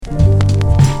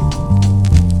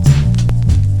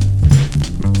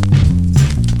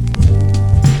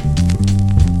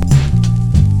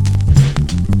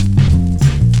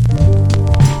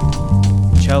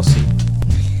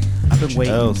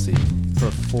Chelsea. for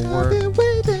 4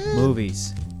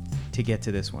 movies to get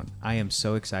to this one. I am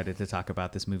so excited to talk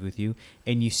about this movie with you,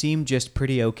 and you seem just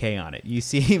pretty okay on it. You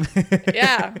seem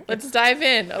Yeah, let's dive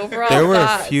in. Overall There were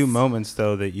thoughts. a few moments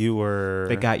though that you were.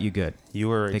 they got you good. You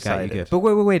were They excited. got you good. But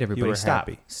wait, You everybody, were stop.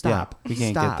 happy. Stop. Yeah, we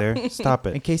can't Stop. get there. Stop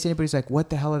In it. case anybody's like, what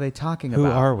the hell are they talking Who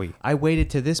about? are we? I waited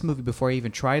to this movie before I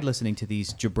even tried listening to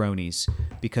these jabronis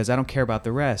because I don't care about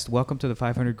the rest. Welcome to the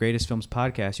 500 Greatest Films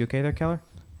podcast. You okay there, Keller?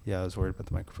 Yeah, I was worried about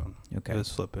the microphone. Okay. It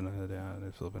was flipping down. It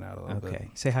was flipping out a little bit. Okay.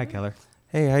 Say hi, Keller.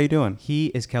 Hey, how you doing? He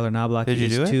is Keller Knobloch. Did you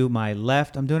He is do it? to my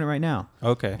left. I'm doing it right now.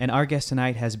 Okay. And our guest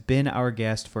tonight has been our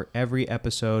guest for every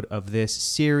episode of this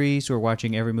series. We're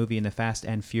watching every movie in the Fast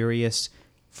and Furious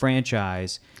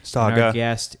franchise. Saga. And our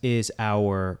guest is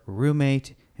our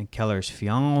roommate and Keller's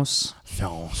fiance,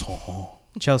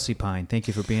 Chelsea Pine. Thank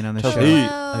you for being on the Chelsea.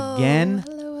 show again.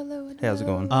 Hello. Hey, how's it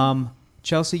going?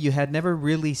 Chelsea, you had never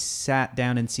really sat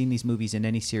down and seen these movies in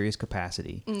any serious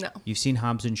capacity. No. You've seen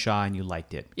Hobbs and Shaw and you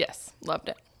liked it. Yes, loved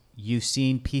it. You've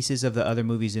seen pieces of the other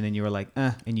movies and then you were like,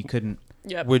 and you couldn't.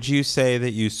 Yep. Would you say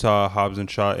that you saw Hobbs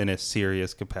and Shaw in a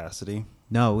serious capacity?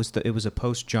 No, it was a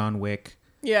post John Wick.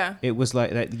 Yeah. It was like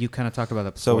that. You kind of talked about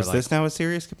that So before. is like, this now a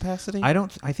serious capacity?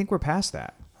 I think we're past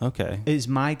that. Okay. Is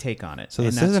my take on it. So And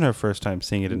this that's- isn't her first time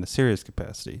seeing it in a serious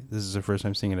capacity. This is her first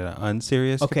time seeing it in an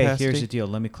unserious Okay, capacity. here's the deal.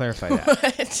 Let me clarify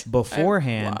that. What?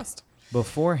 I'm lost.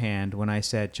 Beforehand, when I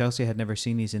said Chelsea had never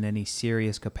seen these in any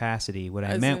serious capacity, what I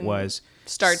As meant in was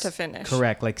start to finish.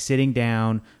 correct, like sitting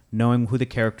down, knowing who the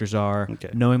characters are,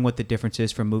 Okay. knowing what the difference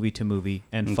is from movie to movie,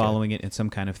 and Okay. following it in some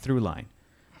kind of through line.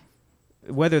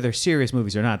 Whether they're serious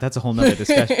movies or not, that's a whole nother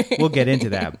discussion. We'll get into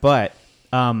that. But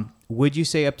would you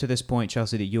say up to this point,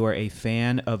 Chelsea, that you are a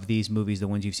fan of these movies, the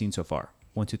ones you've seen so far?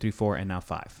 1, 2, 3, 4, and now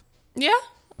 5. Yeah.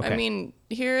 Okay. I mean,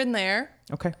 here and there,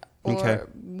 Okay. or Okay.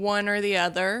 one or the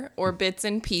other, or bits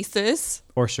and pieces.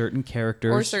 Or certain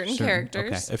characters. Or certain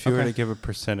characters. Okay. If you were Okay. to give a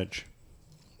percentage,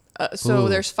 So Ooh.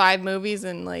 there's 5 movies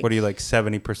and like. what are you like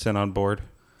 70% on board?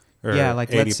 Or Yeah, like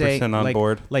 80% let's say on like,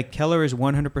 board? like Keller is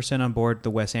 100% on board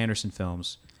the Wes Anderson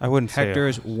films. I wouldn't say Hector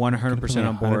is 100%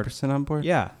 on board. 100% on board?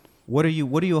 Yeah. What are you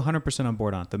 100% on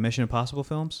board on? The Mission Impossible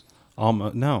films?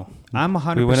 Almost. No. I'm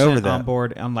 100% We went over that. on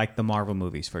board on like the Marvel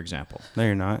movies, for example. No,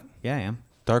 you're not. Yeah, I am.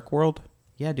 Dark World?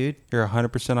 Yeah, dude. You're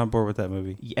 100% on board with that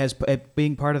movie. As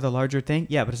being part of the larger thing,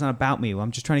 yeah, but it's not about me. I'm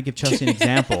just trying to give Chelsea an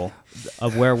example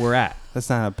of where we're at. That's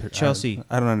not a Chelsea,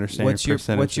 I don't understand What's your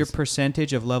percentages.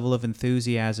 percentage of level of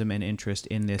enthusiasm and interest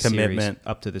in this Commitment. series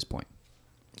up to this point?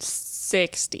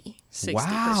 60. 60%.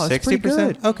 Wow, that's pretty 60%?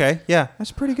 good. Okay, yeah.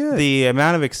 That's pretty good. The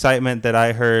amount of excitement that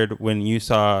I heard when you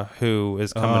saw Who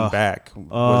is coming back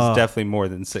was definitely more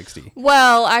than 60.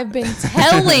 Well, I've been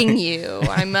telling you.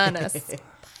 I'm honest.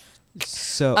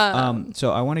 So,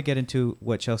 so I want to get into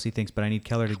what Chelsea thinks, but I need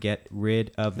Keller to get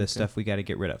rid of the stuff we got to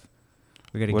get rid of.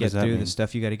 We got to What get does that through the mean?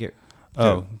 stuff you got to get.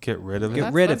 Oh, through. get rid of it?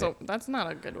 Get rid of That's that's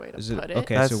not a good way to Is it- put it.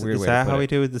 okay. That's a weird is way to that put how it. we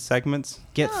do with the segments?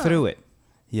 Get through it.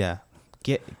 Yeah.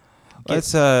 Get Let's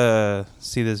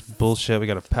see this bullshit. We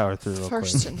got to power through real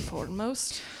First quick. and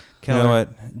foremost. You know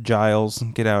what? Giles,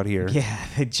 get out here.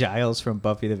 Yeah, Giles from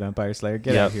Buffy the Vampire Slayer.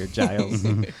 Get Yep. out here, Giles.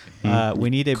 We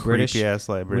need a British. Creepy-ass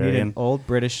We need librarian. an old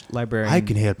British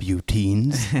librarian. help you,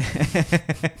 teens.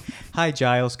 Hi,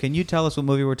 Giles. Can you tell us what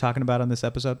movie we're talking about on this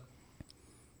episode?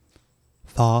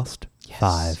 Fast Yes.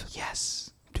 5,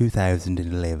 Yes.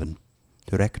 2011.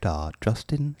 Director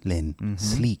Justin Lin.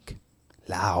 Sleek,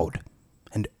 loud,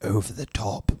 and over the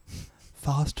top.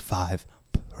 Fast 5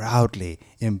 proudly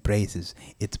embraces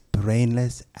its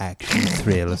brainless action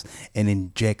thrills and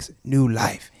injects new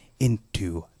life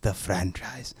into the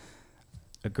franchise.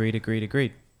 Agreed.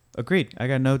 I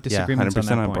got no Yeah, disagreements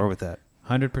 100% on that on point. board with that.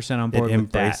 100% on It board with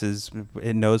that. embraces,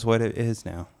 it knows what it is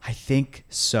now. I think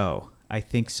so.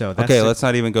 That's Okay, let's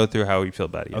not even go through how we feel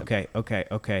about it yet.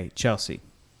 Okay. Chelsea.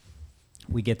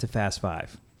 We get to Fast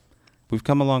 5. We've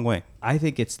come a long way. I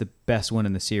think it's the best one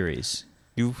in the series.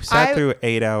 You've sat through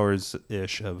 8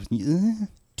 hours-ish of...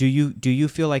 Do you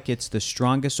feel like it's the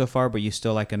strongest so far, but you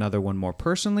still like another one more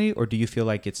personally, or do you feel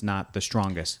like it's not the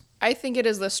strongest? I think it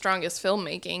is the strongest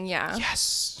filmmaking, yeah.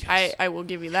 Yes. I will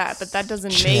give you that, but that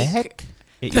doesn't Check. make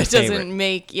Your that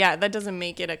favorite. doesn't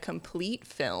make it a complete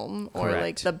film or Correct.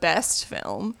 like the best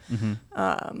film.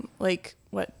 Like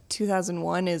what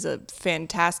 2001 is a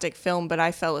fantastic film, but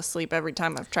I fell asleep every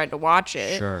time I've tried to watch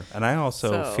it. Sure. And I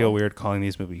also So- feel weird calling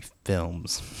these movies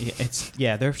films.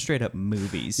 Yeah, they're straight up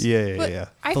movies. But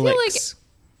I feel like Flicks.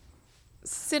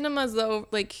 cinemas though,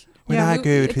 like When yeah, I mo- go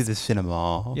it's- to the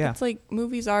cinema, Yeah. it's like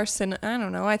movies are I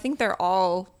don't know. I think they're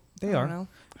all. They I don't are. know.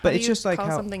 But do it's you just like call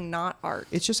how something not art.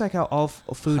 it's just like how all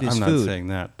food is I'm not food. saying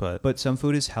that, But some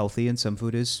food is healthy and some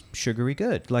food is sugary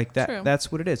good. Like that. True.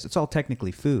 That's what it is. It's all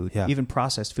technically food. Yeah. Even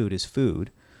processed food is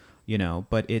food, you know.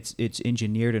 But it's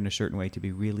engineered in a certain way to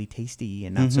be really tasty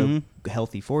and not so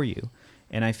healthy for you.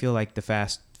 And I feel like the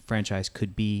Fast franchise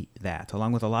could be that,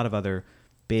 along with a lot of other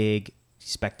big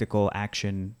spectacle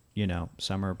action, you know,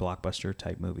 summer blockbuster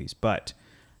type movies. But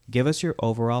give us your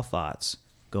overall thoughts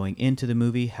going into the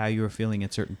movie, how you were feeling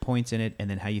at certain points in it, and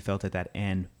then how you felt at that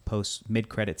end post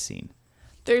mid-credit scene.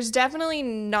 There's definitely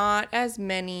not as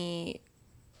many,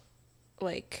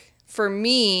 like, for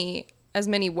me, as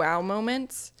many wow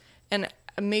moments. And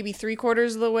maybe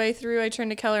 3/4 of the way through, I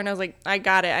turned to Keller and I was like, I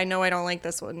got it. I know I don't like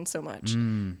this one so much.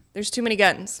 There's too many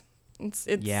guns. It's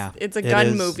Yeah. It's a It gun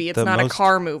is movie. It's the not a most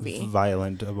car movie.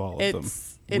 violent of all of them.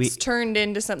 It's turned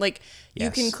into something like you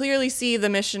Yes. can clearly see the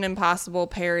Mission Impossible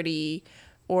parody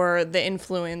or the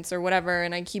influence or whatever.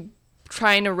 And I keep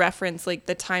trying to reference like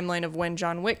the timeline of when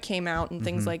John Wick came out and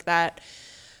things like that.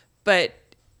 But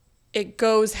it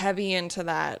goes heavy into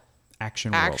that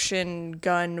Action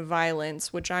gun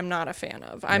violence, which I'm not a fan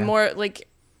of. I'm more like,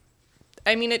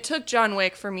 I mean, it took John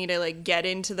Wick for me to like get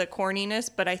into the corniness,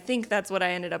 but I think that's what I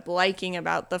ended up liking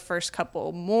about the first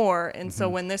couple more. And so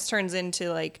when this turns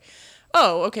into like,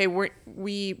 oh, okay,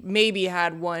 we maybe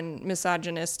had one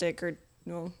misogynistic or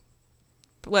well,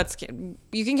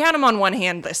 you can count them on one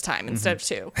hand this time instead of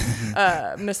two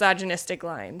misogynistic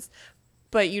lines,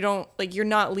 but you don't like you're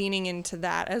not leaning into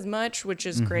that as much, which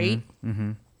is great.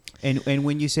 And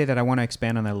when you say that, I want to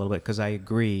expand on that a little bit because I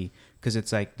agree. Because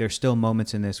it's like there's still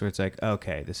moments in this where it's like,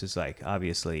 okay, this is like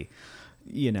obviously,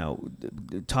 you know,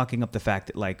 talking up the fact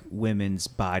that like women's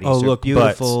bodies are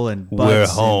beautiful and butts we're and,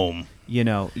 home. you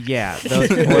know, yeah.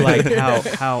 Or like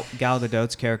how Gal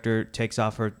Gadot's character takes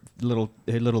off her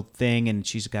little thing and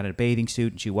she's got a bathing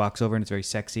suit and she walks over and it's very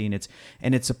sexy and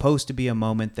it's supposed to be a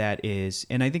moment that is,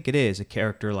 and I think it is a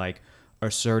character like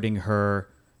asserting her.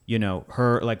 You know,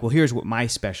 her like, well, here's what my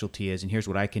specialty is and here's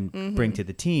what I can bring to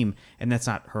the team. And that's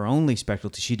not her only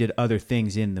specialty. She did other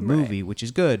things in the movie, which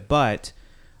is good. But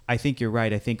I think you're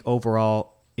right. I think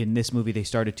overall in this movie, they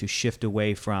started to shift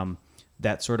away from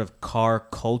that sort of car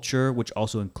culture, which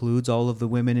also includes all of the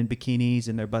women in bikinis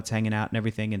and their butts hanging out and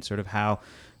everything, and sort of how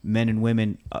men and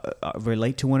women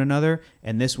relate to one another.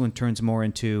 And this one turns more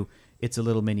into it's a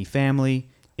little mini family.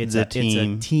 It's a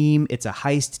team. It's a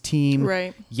heist team.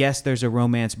 Right. Yes, there's a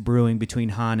romance brewing between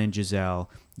Han and Giselle.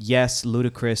 Yes,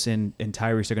 Ludacris and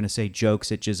Tyrese are going to say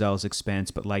jokes at Giselle's expense,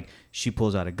 but like she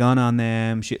pulls out a gun on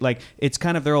them. It's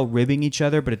kind of they're all ribbing each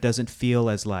other, but it doesn't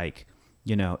feel as like,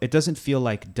 you know, it doesn't feel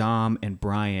like Dom and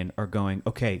Brian are going,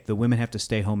 okay, the women have to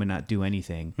stay home and not do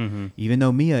anything, even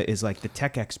though Mia is like the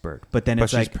tech expert. But then it's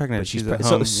she's like, pregnant. She's at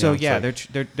so home. so Yeah, yeah, it's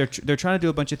they're trying to do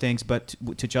a bunch of things, but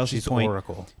to Chelsea's She's point,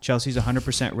 Oracle. Chelsea's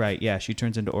 100% right. Yeah, she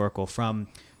turns into Oracle from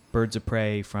Birds of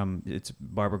Prey, from it's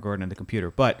Barbara Gordon and the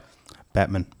computer. But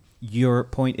Batman. your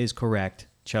point is correct,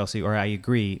 Chelsea, or I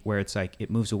agree, where it's like it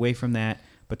moves away from that,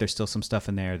 but there's still some stuff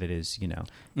in there that is, you know,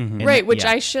 and Right, which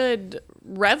yeah. I should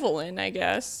revel in, I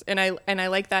guess. And I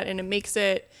like that, and it makes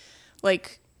it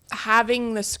like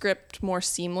having the script more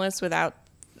seamless without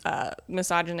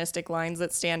misogynistic lines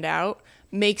that stand out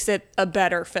makes it a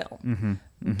better film.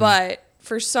 But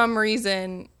for some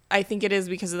reason, I think it is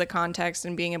because of the context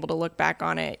and being able to look back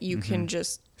on it, you can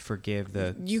just forgive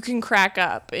you can crack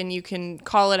up and you can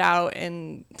call it out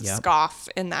and Yep. scoff,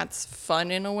 and that's fun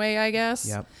in a way, I guess.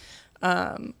 Yep.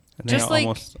 And Just they like-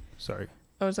 almost, sorry.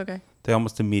 Oh, it's okay. They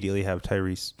almost immediately have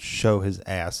Tyrese show his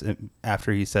ass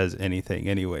after he says anything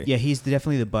anyway. Yeah, he's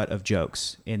definitely the butt of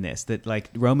jokes in this. That like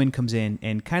Roman comes in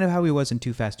and kind of how he was in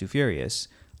Too Fast, Too Furious.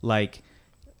 Like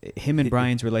him and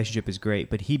Brian's relationship is great,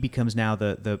 but he becomes now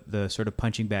the sort of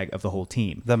punching bag of the whole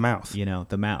team. The mouth. You know,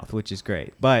 the mouth, which is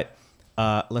great. But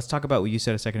let's talk about what you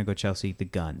said a second ago, Chelsea, the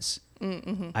guns.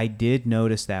 I did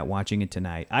notice that watching it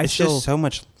tonight. It's just so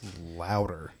much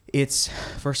louder. It's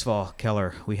first of all,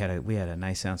 Keller. We had a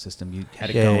nice sound system. You had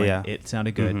it Yeah, going. yeah. It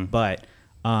sounded good. But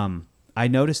I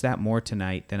noticed that more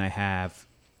tonight than I have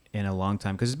in a long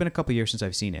time because it's been a couple years since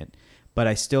I've seen it. But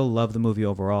I still love the movie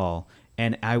overall,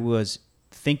 and I was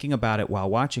thinking about it while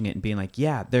watching it and being like,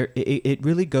 yeah, it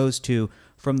really goes to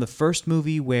from the first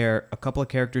movie where a couple of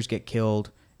characters get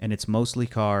killed and it's mostly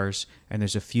cars and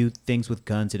there's a few things with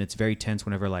guns and it's very tense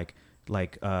whenever the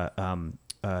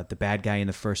bad guy in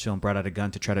the first film brought out a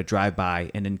gun to try to drive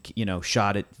by and then, you know,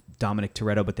 shot at Dominic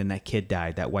Toretto, but then that kid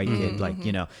died, that white kid. Like,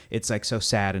 you know, it's like so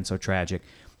sad and so tragic.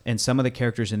 And some of the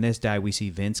characters in this die. We see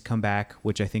Vince come back,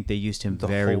 which I think they used him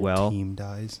very whole well. Team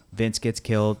dies. Vince gets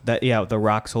killed. The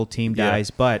Rock's whole team Yeah. dies,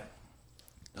 but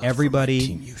everybody.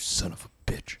 Team, you son of a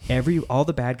bitch. All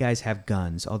the bad guys have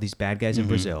guns. All these bad guys in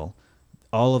Brazil.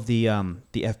 All of the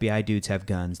FBI dudes have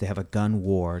guns. They have a gun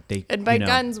war. And by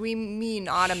guns, we mean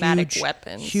automatic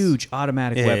weapons. Huge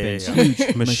automatic weapons. yeah.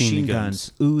 Huge machine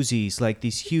guns. Uzis, like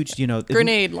these huge,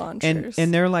 grenade launchers.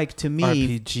 And they're like, to me,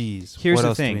 RPGs. Here's what the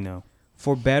else thing. do we know?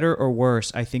 For better or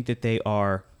worse, I think that they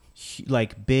are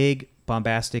like big,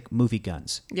 bombastic movie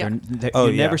guns. Yeah.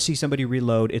 You never see somebody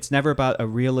reload. It's never about a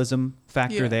realism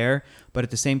factor there. But at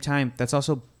the same time, that's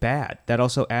also bad. That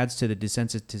also adds to the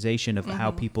desensitization of how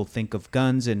people think of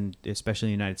guns, and especially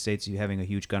in the United States, you having a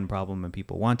huge gun problem and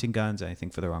people wanting guns, I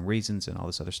think for the wrong reasons and all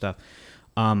this other stuff.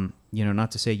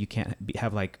 Not to say you can't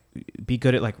be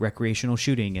good at like recreational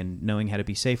shooting and knowing how to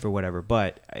be safe or whatever,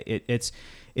 but it's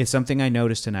something I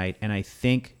noticed tonight, and I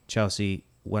think, Chelsea,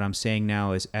 what I'm saying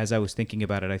now is, as I was thinking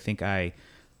about it, I think I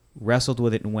wrestled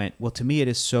with it and went, well, to me, it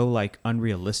is so like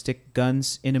unrealistic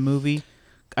guns in a movie.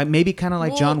 Maybe kind of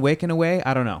like John Wick in a way.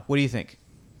 I don't know. What do you think?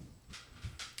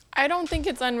 I don't think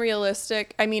it's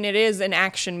unrealistic. I mean, it is an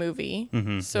action movie,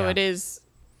 so it is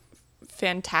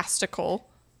fantastical.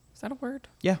 Is that a word?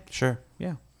 Yeah. Sure.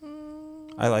 Yeah.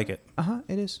 I like it.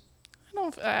 It is. I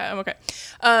don't. I'm okay.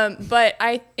 But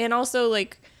also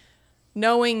like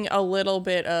knowing a little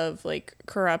bit of like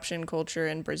corruption culture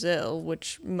in Brazil,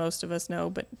 which most of us know,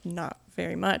 but not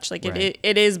very much. Like Right.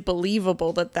 it is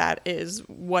believable that is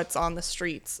what's on the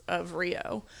streets of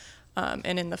Rio,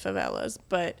 and in the favelas.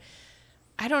 But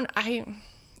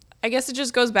I guess it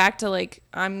just goes back to like,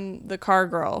 I'm the car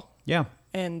girl. Yeah.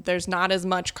 And there's not as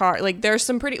much car. Like there's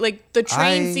some pretty, like the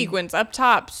train sequence up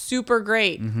top, super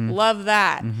great. Love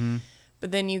that.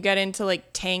 But then you get into like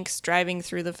tanks driving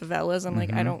through the favelas. I'm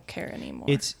like, I don't care anymore.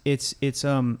 It's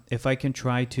if I can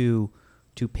try to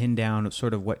pin down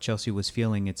sort of what Chelsea was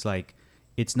feeling, it's like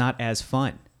it's not as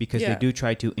fun because they do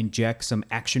try to inject some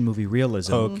action movie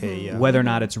realism. Okay, yeah. Whether or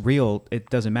not it's real, it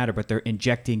doesn't matter, but they're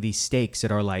injecting these stakes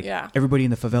that are like everybody in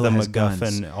the favela The has guns.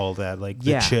 MacGuffin, all that, like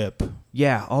the chip.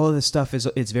 Yeah, all of this stuff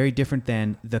it's very different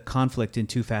than the conflict in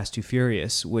Too Fast, Too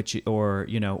Furious, or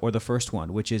the first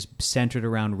one, which is centered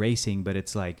around racing, but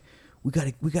it's like we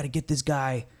gotta get this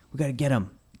guy, we gotta get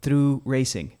him through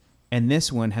racing. And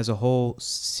this one has a whole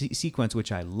sequence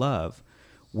which I love,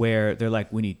 where they're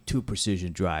like, we need 2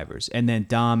 precision drivers, and then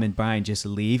Dom and Brian just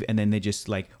leave, and then they just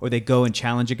like, or they go and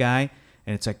challenge a guy,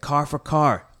 and it's like car for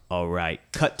car. All right,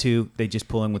 cut to they just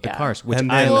pull in with the cars, which and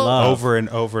I then love over and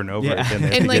over and over again. they have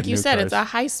and to like get you new said, cars. it's a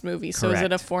heist movie. So is it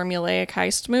a Correct. formulaic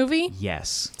heist movie?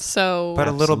 Yes, So but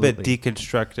a little bit Absolutely.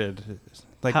 deconstructed.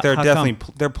 Like How they're definitely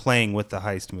come? they're playing with the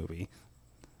heist movie.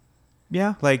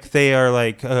 yeah. Like they are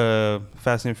like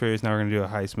Fast and Furious. Now we're gonna do a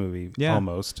heist movie. Yeah.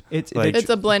 Almost. It's like it's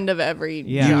a blend of every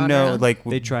Yeah. you genre. know, like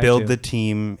They try build to. the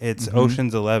team. It's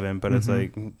Ocean's 11, but it's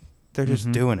like they're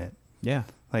just doing it. yeah.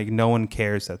 Like no one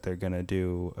cares that they're gonna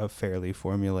do a fairly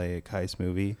formulaic heist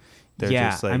movie. They're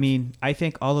just like, I mean, I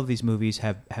think all of these movies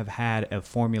have had a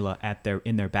formula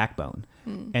in their backbone,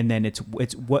 and then it's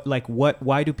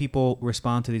why do people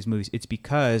respond to these movies? It's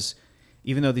because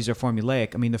even though these are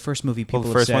formulaic, I mean, the first movie people well, the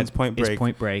have first said one's Point Break. is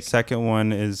Point Break. Second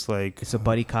one is like It's a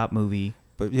buddy cop movie.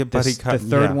 but yeah, buddy cop. The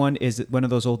third yeah. one is one of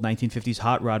those old 1950s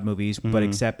hot rod movies, but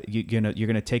except you're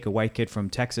gonna take a white kid from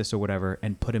Texas or whatever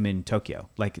and put him in Tokyo,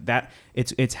 like that.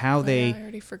 It's how Oh, they. yeah, I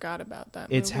already forgot about that.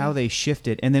 It's movie. how they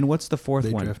shifted. And then what's the fourth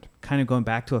They one? drift. Kind of going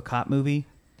back to a cop movie.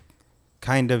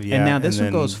 Kind of, yeah. And now this one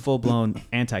then- goes full blown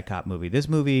anti cop movie. This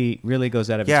movie really goes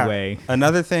out of yeah. its way.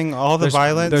 Another thing, all the There's,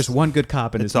 violence. There's one good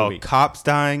cop in It's this all movie. cops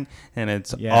dying, and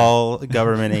it's Yeah. all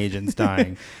government agents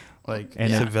dying. Like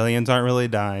And civilians aren't really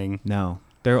dying. No.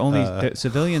 They're only the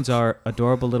civilians are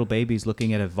adorable little babies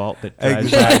looking at a vault that drives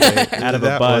Exactly. out of a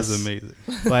that bus. was amazing.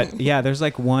 But yeah, there's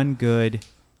like one good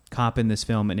cop in this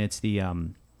film, and it's the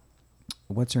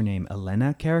what's her name?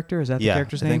 Elena character? Is that the Yeah,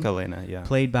 character's I name? think Elena. Yeah.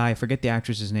 Played by, I forget the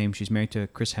actress's name. She's married to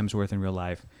Chris Hemsworth in real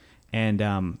life.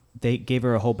 And they gave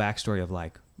her a whole backstory of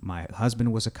like, my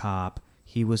husband was a cop.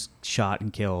 He was shot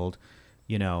and killed.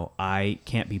 You know, I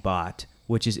can't be bought,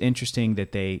 which is interesting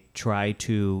that they try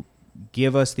to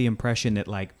give us the impression that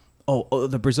like, oh,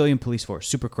 the Brazilian police force,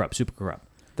 super corrupt, super corrupt.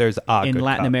 There's In good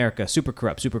Latin cop. America, super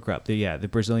corrupt, super corrupt. The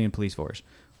Brazilian police force,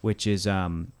 which is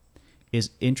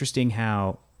interesting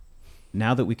how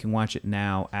now that we can watch it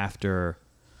now after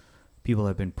people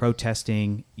have been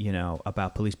protesting, you know,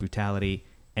 about police brutality,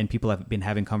 and people have been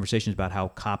having conversations about how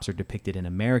cops are depicted in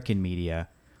American media.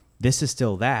 This is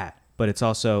still that, but it's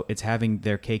also it's having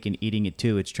their cake and eating it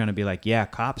too. It's trying to be like, yeah,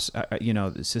 cops, you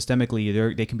know,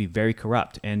 systemically they can be very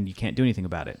corrupt, and you can't do anything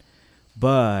about it.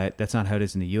 But that's not how it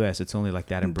is in the U.S. It's only like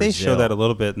that in Brazil. They show that a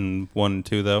little bit in 1 and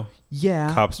 2, though.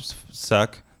 Yeah. Cops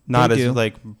suck. Not They as do.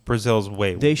 like Brazil's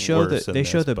way. They show worse the in they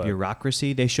show this, the but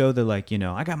bureaucracy. They show the like,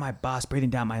 I got my boss breathing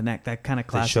down my neck. That kind of They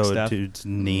classic show a stuff. dude's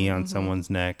knee on someone's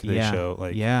neck. They show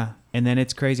like yeah, and then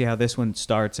it's crazy how this one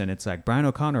starts, and it's like Brian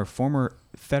O'Connor, former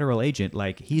federal agent,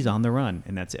 like he's on the run,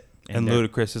 and that's it. and they're-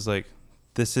 Ludacris is like,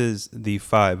 this is the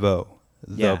 5-0,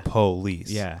 the Yeah. police,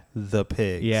 Yeah. the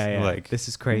pigs. Yeah. Like This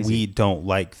is crazy. We don't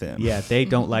like them. Yeah, they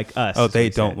don't like us. Oh, is what they he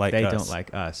don't said. like They us. don't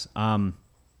like us.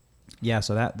 Yeah,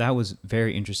 so that was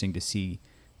very interesting to see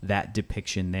that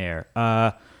depiction there.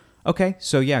 Okay,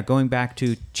 so yeah, going back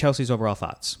to Chelsea's overall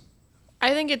thoughts.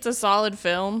 I think it's a solid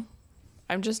film.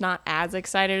 I'm just not as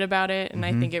excited about it, and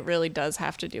I think it really does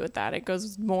have to do with that. It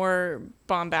goes more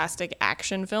bombastic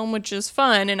action film, which is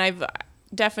fun, and I've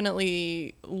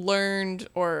definitely learned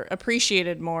or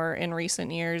appreciated more in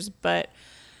recent years, but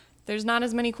there's not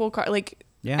as many cool cars. Like,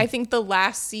 Yeah. I think the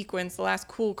last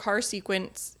cool car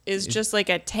sequence is just like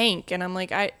a tank, and I'm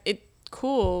like, it's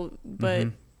cool, but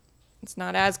it's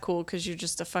not as cool because you're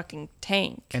just a fucking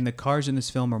tank. And the cars in this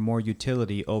film are more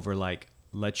utility over like,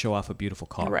 let's show off a beautiful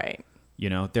car. Right. They're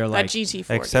That like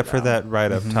GT40. Except for though. that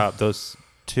right up top, those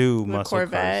two The muscle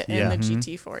Corvette cars. Yeah, and the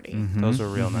GT40. those are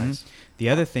real nice. the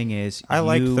other thing is I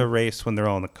like the race when they're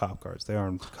all in the cop cars. They are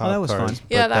in cop that was cars. fun.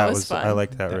 Yeah, but that was fun. I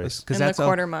liked that race. because And that's the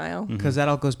quarter mile. because that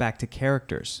all goes back to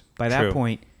characters. By that True.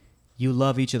 point, you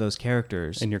love each of those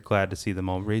characters. And you're glad to see them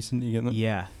all racing together.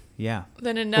 Yeah.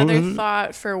 Then another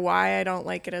thought for why I don't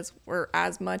like it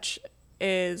as much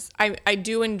is I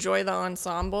do enjoy the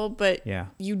ensemble, but Yeah.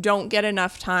 you don't get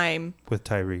enough time. With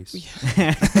Tyrese.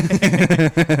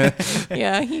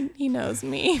 Yeah, he knows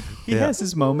me. He Yeah. has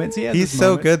his moments. He has He's his so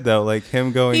moments. good though. Like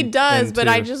him going. He does, but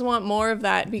I into- just want more of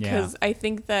that because I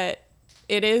think that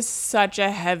it is such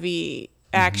a heavy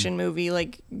action movie.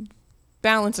 Like,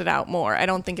 balance it out more. I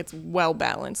don't think it's well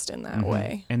balanced in that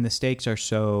way. And the stakes are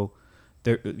so,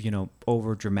 they're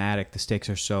over dramatic. The stakes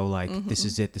are so like, this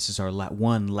is it. This is our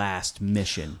one last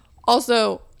mission.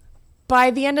 Also, by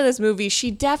the end of this movie,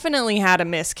 she definitely had a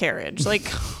miscarriage. Like,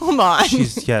 come on.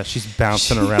 She's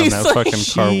bouncing around She's that like- fucking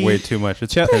car She- way too much.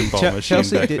 It's a pinball machine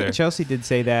Chelsea back did, there. Chelsea did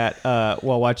say that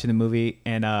while watching the movie,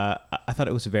 and I thought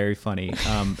it was very funny.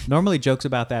 Normally, jokes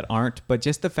about that aren't, but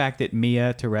just the fact that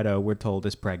Mia Toretto, we're told,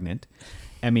 is pregnant.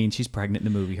 I mean, she's pregnant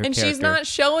in the movie. Her And character. she's not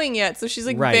showing yet, so she's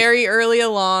like Right. very early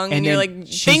along, and, And you're then like,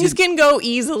 she's things in- can go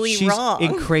easily She's wrong.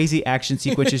 in crazy action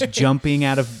sequences, jumping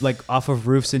out of like off of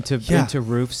roofs into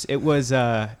roofs. It was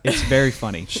it's very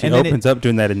funny. She and then opens up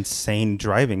doing that insane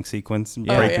driving sequence, and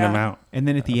breaking yeah. them out. And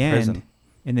then at the of end,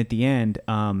 prison. at the end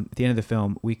of the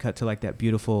film, we cut to like that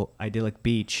beautiful idyllic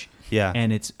beach. Yeah.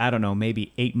 And it's, I don't know,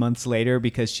 maybe 8 months later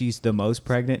because she's the most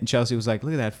pregnant. And Chelsea was like,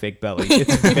 look at that fake belly.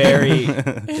 It's very,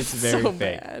 it's very so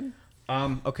fake. bad.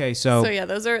 Okay, so, So yeah,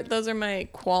 those are my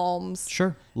qualms.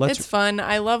 sure. It's fun.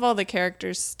 I love all the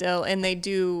characters still, and they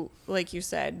do, like you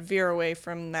said, veer away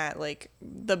from that, like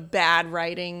the bad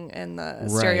writing and the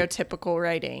stereotypical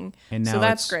writing. And now so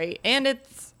that's it's- great. And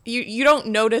it's you don't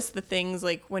notice the things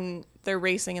like when they're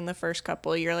racing in the first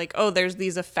couple. You're like, oh, there's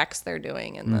these effects they're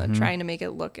doing, and the trying to make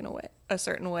it look in a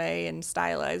certain way and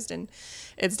stylized. And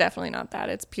it's definitely not that.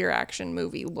 It's pure action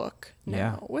movie look now,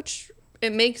 Yeah. which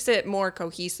it makes it more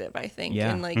cohesive, I think,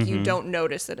 Yeah. and like you don't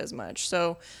notice it as much.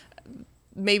 So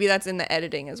maybe that's in the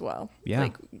editing as well. Yeah.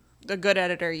 Like a good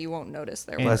editor, you won't notice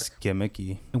their work. Less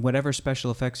gimmicky. And whatever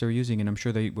special effects they're using, and I'm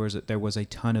sure there was a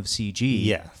ton of CG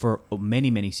Yeah. for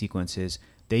many sequences.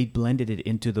 They blended it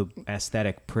into the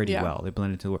aesthetic pretty Yeah. well. They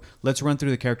blended it to the work. Let's run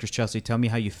through the characters, Chelsea. Tell me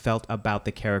how you felt about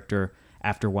the character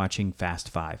after watching Fast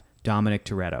Five. Dominic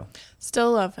Toretto.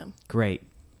 Still love him. Great.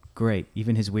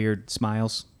 Even his weird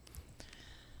smiles.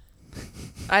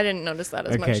 I didn't notice that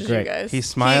as Okay, much as great. you guys. He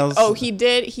smiles. He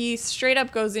did. He straight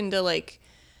up goes into like,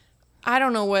 I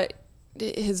don't know what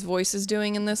his voice is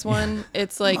doing in this one.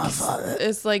 It's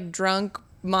like drunk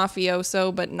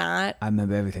mafioso, but not. I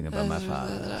remember everything about my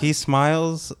father. He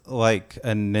smiles like a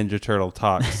Ninja Turtle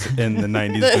talks in the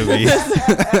 90s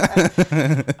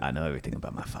movie. I know everything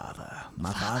about my father.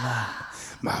 My father.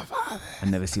 I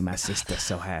never see my sister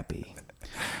so happy.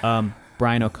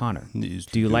 Brian O'Connor.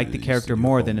 Do you like the character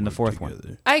more than in the fourth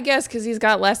one? I guess because he's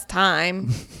got less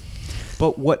time.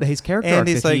 But what his character And arc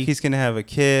he's that like, he- he's going to have a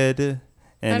kid.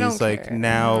 I And don't he's like, care.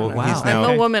 now, Wow. he's I'm now,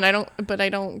 I'm a woman. I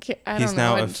don't care. I he's don't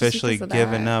now know. Just officially because of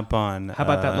given that. up on. How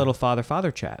about that little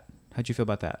father chat? How'd you feel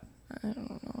about that? I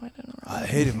don't know. I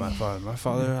hated my father. My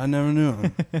father, I never knew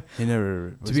him. He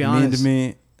never was be mean honest, to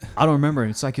me. I don't remember.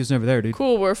 It's like he was never there, dude.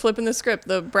 Cool, we're flipping the script.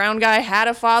 The brown guy had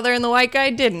a father and the white guy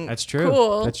didn't. That's true.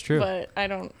 Cool. That's true. But I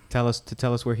don't. Tell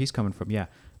us where he's coming from. Yeah,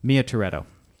 Mia Toretto.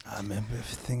 I remember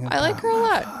everything I like her a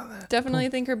lot. Definitely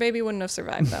think her baby wouldn't have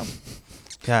survived though.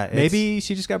 Yeah, Maybe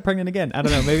she just got pregnant again. I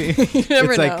don't know. Maybe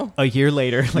never it's like know. a year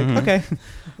later. Like, okay.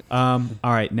 All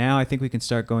right. Now I think we can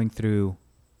start going through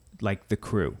like the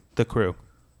crew. the crew.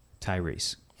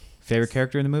 Tyrese. Favorite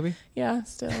character in the movie? Yeah,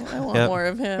 still, I want Yep. more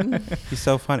of him. He's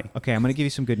so funny. Okay, I'm going to give you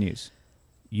some good news.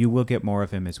 You will get more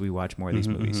of him as we watch more of these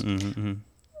movies. Okay.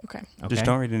 Okay? Just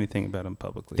don't read anything about him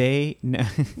publicly. They know,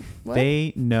 What?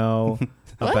 they know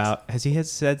What? about. Has he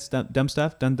said dumb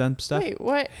stuff? Done dumb stuff? Wait,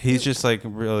 what? He's just like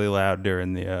really loud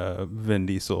during the Vin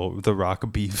Diesel, The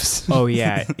Rock beefs. Oh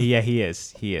yeah, yeah, he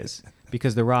is. He is.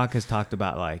 Because The Rock has talked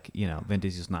about like, you know, Vin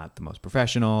Diesel's not the most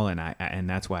professional, and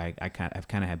that's why I've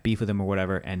kind of had beef with him or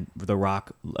whatever. And The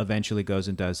Rock eventually goes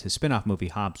and does his spin-off movie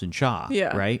Hobbs and Shaw,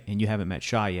 Yeah. right? And you haven't met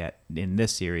Shaw yet in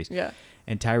this series. Yeah.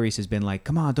 And Tyrese has been like,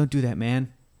 come on, don't do that,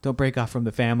 man. Don't break off from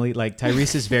the family. Like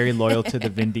Tyrese is very loyal to the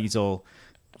Vin Diesel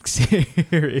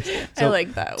series. I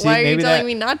like that. see, Why are you maybe telling that-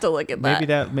 me not to look at that? Maybe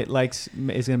that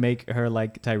is gonna make her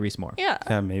like Tyrese more. Yeah.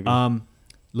 Yeah, maybe.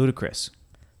 Ludacris.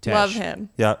 Tej. Love him.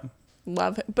 yeah.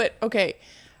 Love him. But okay,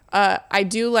 I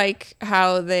do like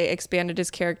how they expanded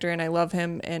his character, and I love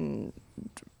him and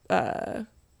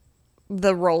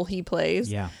the role he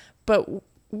plays. Yeah. But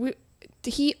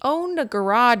he owned a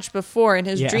garage before, and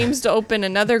his Yeah. dreams to open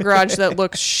another garage that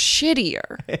looks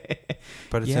shittier.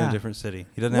 But it's in Yeah. a different city.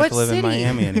 He doesn't What have to live city? in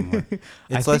Miami anymore.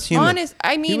 It's less think- human. Honest,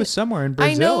 I mean, He was somewhere in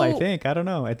Brazil, I know- think. I don't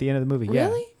know. At the end of the movie,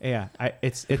 Really? yeah.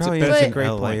 It's Probably but is it's a in great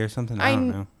LA point. or something. I don't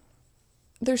know.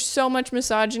 There's so much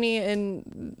misogyny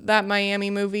in that Miami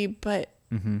movie, but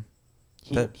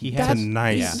That, he that's has-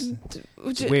 nice. yeah.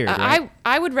 It's weird, right?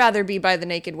 I would rather be by the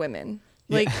naked women.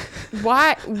 Like,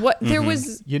 why? What? There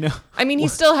was. You know, I mean, he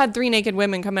still had 3 naked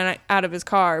women coming out of his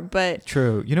car, but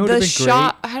true. You know what the would have been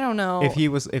shot. great I don't know.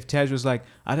 if Tej was like,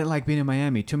 I didn't like being in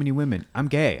Miami. Too many women. I'm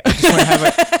gay. I just want to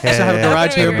have a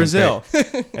garage here in been Brazil.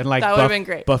 And like That would've buff, been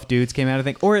great. buff dudes came out. I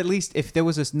think, or at least if there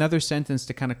was another sentence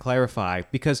to kind of clarify,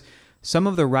 because some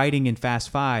of the writing in Fast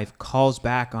Five calls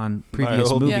back on previous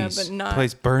old- yeah, movies. but not.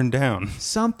 Place burned down.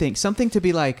 something to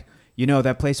be like, you know,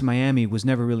 that place in Miami was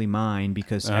never really mine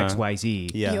because X, Y, Z.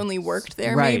 Yeah. He only worked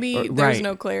there. Right, Maybe or- there was right.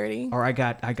 no clarity. Or I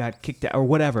got kicked out or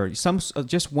whatever.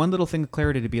 Just one little thing of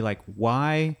clarity to be like,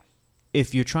 why?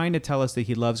 If you're trying to tell us that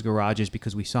he loves garages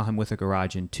because we saw him with a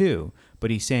garage in 2, but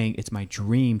he's saying it's my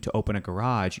dream to open a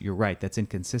garage, you're right. That's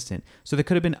inconsistent. So there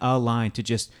could have been a line to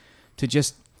just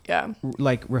Yeah.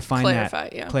 like refine Clarify,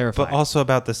 that, yeah. clarify. But also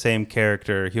about the same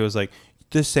character. He was like,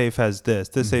 this safe has this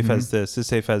safe has this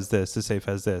safe has this safe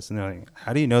has this. And they're like,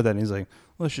 how do you know that? And he's like,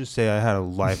 let's just say I had a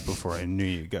life before I knew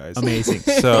you guys. Amazing.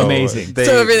 So Amazing. they-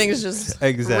 So everything's just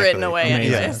Exactly. written away,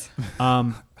 Amazing.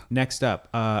 anyways. Next up,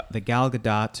 the Gal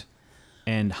Gadot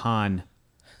and Han.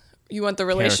 You want the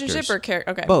relationship Characters.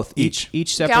 or okay? Both. Each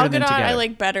separate Gal and then Gadot, together. I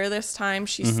like better this time.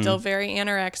 She's still very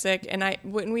anorexic, and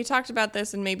when we talked about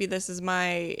this, and maybe this is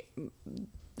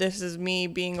me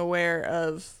being aware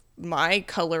of my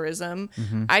colorism.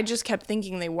 I just kept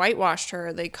thinking they whitewashed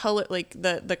her. They color like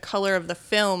the color of the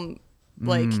film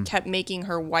like kept making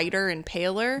her whiter and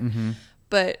paler.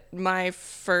 But my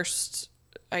first,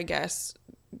 I guess,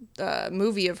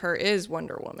 movie of her is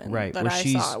Wonder Woman, Right, that where I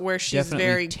she's saw, where she's definitely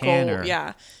very tanner, gold.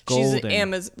 Yeah, golden. she's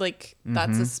Amazon. Like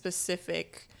that's a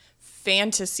specific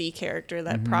fantasy character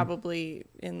that probably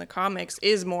in the comics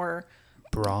is more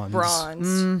bronze.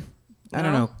 bronze. I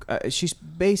don't know. She's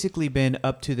basically been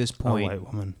up to this A point white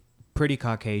woman. pretty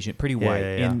Caucasian, pretty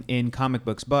white yeah. in comic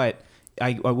books, but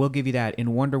I will give you that.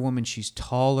 In Wonder Woman, she's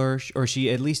taller, or she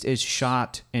at least is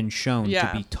shot and shown Yeah.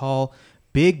 to be tall,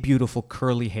 big, beautiful,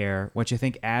 curly hair, which I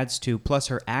think adds to, plus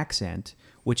her accent,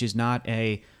 which is not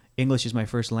a English is my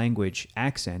first language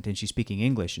accent, and she's speaking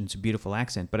English, and it's a beautiful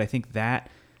accent. But I think that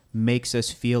makes us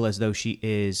feel as though she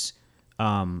is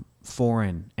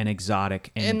foreign and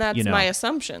exotic, And that's you know, my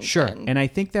assumption. Sure. then. And I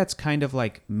think that's kind of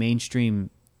like mainstream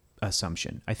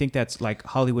assumption. I think that's like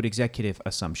Hollywood executive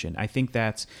assumption. I think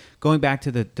that's going back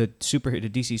to the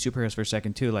DC superheroes for a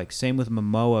second too. Like same with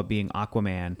Momoa being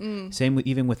Aquaman. Same with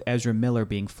even with Ezra Miller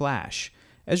being Flash.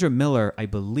 Ezra Miller, I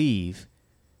believe,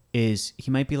 he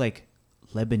might be like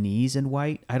Lebanese and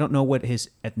white. I don't know what his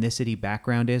ethnicity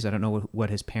background is. I don't know what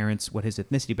his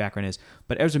ethnicity background is.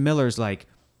 But Ezra Miller is like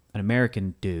an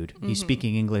American dude. He's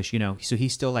speaking English, you know, so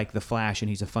he's still like the Flash and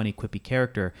he's a funny, quippy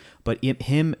character. But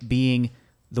him being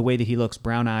the way that he looks,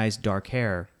 brown eyes, dark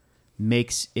hair,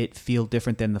 makes it feel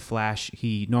different than the Flash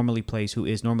he normally plays, who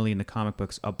is normally in the comic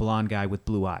books a blonde guy with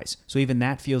blue eyes. So even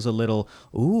that feels a little,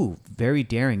 very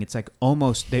daring. It's like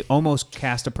they almost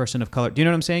cast a person of color. Do you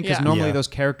know what I'm saying? Because Yeah. normally Yeah. those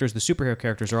characters, the superhero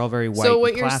characters, are all very white. So what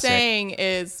and you're classic. saying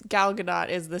is Gal Gadot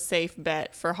is the safe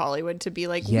bet for Hollywood to be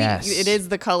like, Yes. it is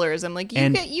the colorism. Like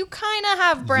And- you kind of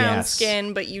have brown Yes.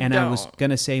 skin, but you and don't. I was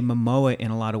gonna say Momoa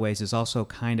in a lot of ways is also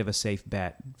kind of a safe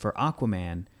bet for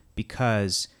Aquaman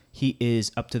because he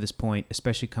is up to this point,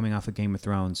 especially coming off of Game of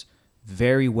Thrones,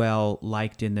 very well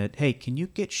liked in that. Hey, can you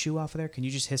get Shoo off of there? Can you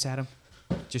just hiss at him?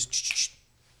 Just Shoo.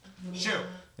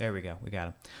 There we go. We got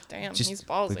him. Damn, Just- he's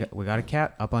ballsy. We got a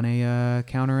cat up on a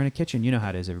counter in a kitchen. You know how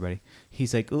it is, everybody.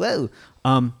 He's like, whoa.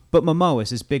 But Momoa is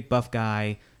this big buff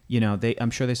guy. You know,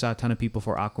 I'm sure they saw a ton of people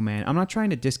for Aquaman. I'm not trying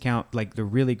to discount like the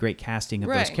really great casting of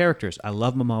those Right. characters. I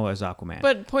love Momoa as Aquaman.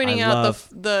 But pointing I out love-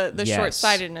 the Yes.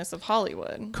 short-sightedness of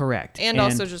Hollywood. Correct. And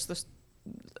also just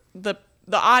the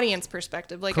audience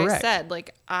perspective. Like Correct. I said,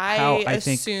 like how I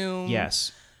think assume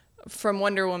yes, from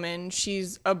Wonder Woman,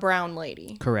 she's a brown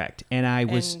lady. correct. And I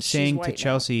was And she's saying white to now.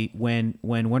 Chelsea when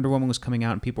Wonder Woman was coming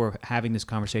out and people were having this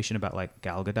conversation about like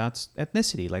Gal Gadot's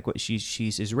ethnicity, like what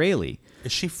she's Israeli.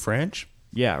 Is she French?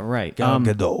 Yeah, right. Gal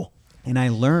Gadot. And I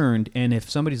learned, and if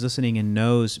somebody's listening and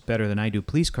knows better than I do,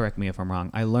 please correct me if I'm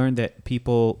wrong. I learned that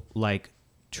people like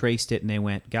traced it and they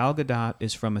went, Gal Gadot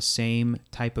is from a same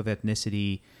type of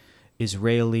ethnicity,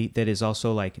 Israeli, that is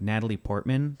also like Natalie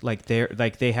Portman. Like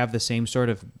they have the same sort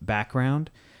of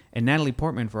background. And Natalie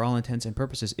Portman, for all intents and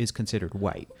purposes, is considered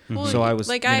white. Well, So I was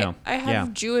like, you know, I have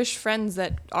yeah. Jewish friends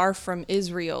that are from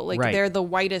Israel. Like Right. they're the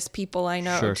whitest people I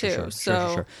know Sure, too. sure, sure,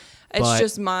 So sure. it's But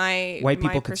just my white my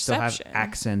people could still have perception.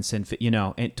 accents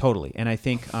and and totally. And I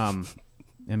think,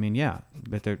 I mean, yeah,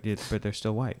 but they're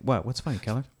still white. What's funny,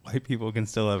 Keller? White people can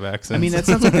still have accents. I mean, that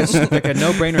sounds like a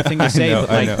no-brainer thing to say, know, but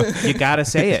I like you gotta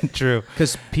say it. True.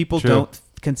 Because people True. don't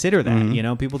consider that. You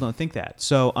know, people don't think that.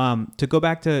 So, to go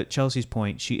back to Chelsea's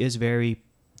point, she is very,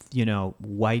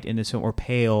 white in this, or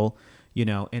pale.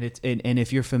 And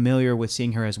if you're familiar with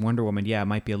seeing her as Wonder Woman, yeah, it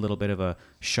might be a little bit of a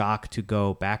shock to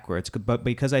go backwards. But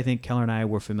because I think Keller and I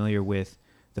were familiar with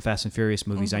the Fast and Furious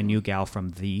movies, I knew Gal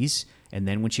from these. And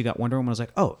then when she got Wonder Woman, I was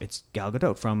like, oh, it's Gal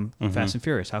Gadot from Fast and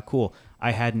Furious. How cool.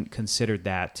 I hadn't considered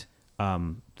that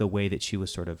the way that she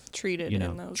was sort of Treated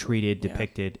in those- treated, yeah.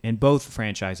 depicted in both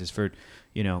franchises for,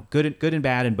 good and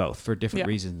bad in both for different Yeah.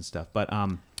 reasons and stuff. But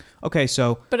okay,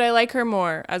 so But I like her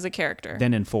more as a character.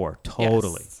 then in 4,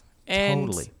 totally. Yes. And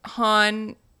Totally.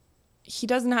 Han, he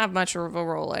doesn't have much of a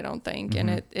role, I don't think. Mm-hmm.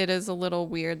 And it is a little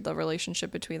weird, the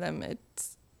relationship between them.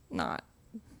 It's not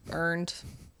earned.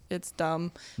 It's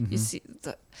dumb. Mm-hmm. You see,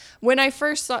 when I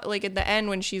first saw, like at the end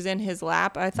when she's in his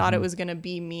lap, I thought Mm-hmm. it was going to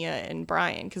be Mia and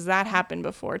Brian, because that happened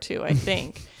before too, I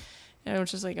think. And I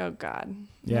was just like, oh God,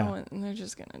 Yeah. no one, they're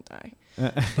just going to die.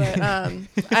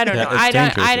 But I don't Yeah, know. it's I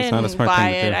dangerous. It's not a didn't smart buy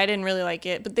thing to it. do. I didn't really like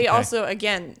it. But they also,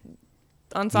 again,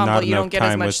 ensemble, Not you don't enough get as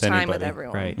time much with time with anybody.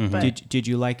 everyone. Right. Mm-hmm. But Did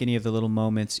you like any of the little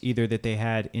moments either that they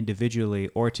had individually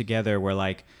or together where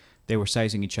like they were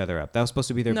sizing each other up? That was supposed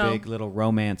to be their No. big little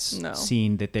romance No.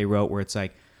 scene that they wrote where it's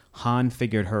like Han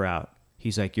figured her out.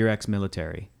 He's like, you're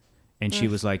ex-military. And she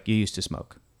was like, you used to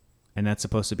smoke. And that's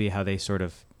supposed to be how they sort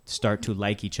of start to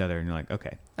like each other. And you're like,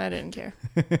 okay. I didn't care.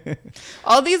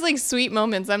 All these like sweet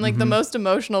moments. I'm like the most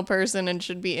emotional person and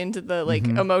should be into the like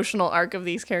emotional arc of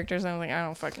these characters. I'm like, I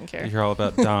don't fucking care. You're all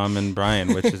about Dom and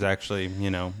Brian, which is actually,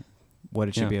 What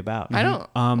it should Yeah. be about. I don't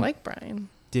Um, like Brian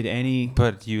Did any...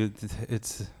 but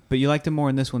But you liked him more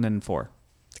in this one than in 4.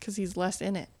 because he's less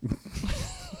in it.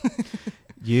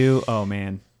 Oh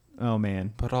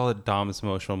man. but all of Dom's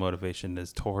emotional motivation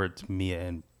is towards Mia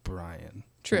and Brian.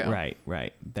 True.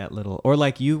 Right. That little, or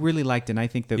like you really liked, and I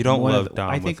think that You don't one of love the- Dom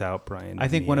I think, without Brian. I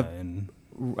think and one Mia of- and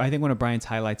I think one of Brian's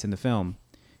highlights in the film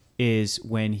is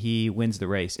when he wins the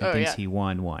race and Oh, thinks yeah. he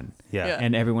won, yeah. Yeah.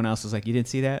 and everyone else is like, "You didn't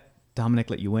see that? Dominic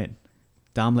let you win.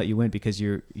 Dom let you win because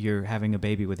you're having a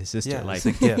baby with his sister. Yeah, like it's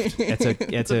a gift.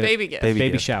 it's a baby gift. Baby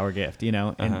baby gift. shower gift, and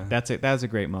Uh-huh. that was a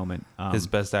great moment. His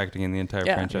best acting in the entire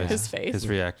Yeah, franchise. his face. His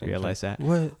reacting. realize that.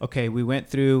 What? Okay, we went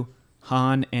through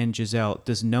Han and Giselle.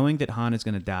 Does knowing that Han is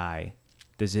going to die,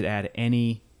 does it add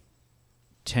any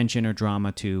tension or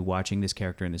drama to watching this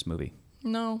character in this movie?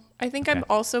 No, I think Okay. I've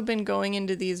also been going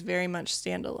into these very much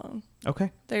standalone.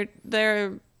 Okay.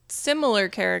 They're similar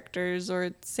characters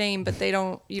or same, but you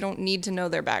don't need to know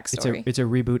their backstory. It's a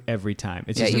reboot every time.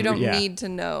 It's Yeah, just you don't yeah. need to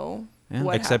know Yeah.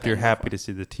 what Except you're happened happy before. to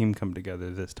see the team come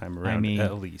together this time around, mean,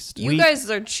 at least. You We- guys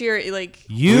are cheering like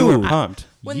We were You pumped.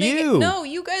 when you. they get, no,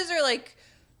 you guys are like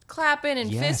clapping and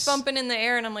Yes. fist bumping in the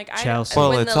air, and I'm like, Chelsea. Well,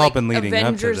 when it's the, all like, been leading up to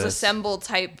Avengers this. Assemble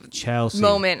type Chelsea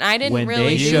moment. I didn't when really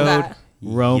they do showed that.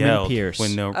 Roman Yelled Pierce.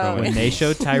 when no Roman When they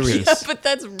showed Yeah, Tyrese, but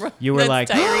that's You were that's like,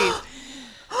 Tyrese.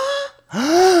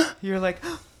 you're like,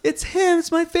 it's him.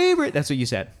 It's my favorite. That's what you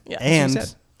said. Yeah. And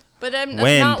said. But I'm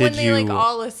when not when did they like you-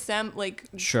 all assemble like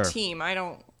Sure. team. I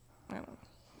don't.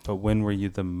 but when were you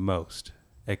the most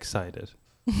excited?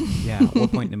 Yeah. At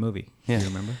what point in the movie? Yeah. Do you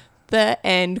remember? The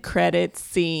end credits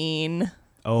scene.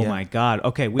 Oh Yeah. my God.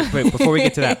 Okay. Wait, before we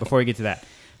get to that,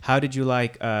 how did you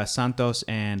like Santos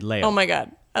and Leo? Oh my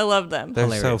god, I love them. They're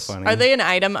Hilarious. so funny. Are they an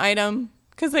item?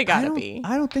 Because they gotta be.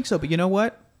 I don't think so. But you know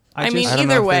what? I mean, I don't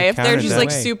know either if way, they're if they're counted just that like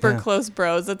way. super Yeah. close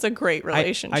bros, that's a great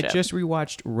relationship. I just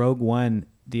rewatched Rogue One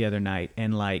the other night,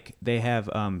 and like they have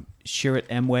Chirrut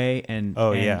Emwe and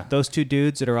Oh, and yeah. those two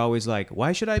dudes that are always like,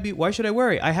 why should I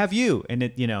worry? I have you, and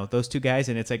it, those two guys,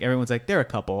 and it's like everyone's like they're a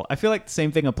couple. I feel like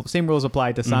the same rules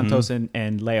apply to Santos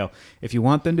and Leo. If you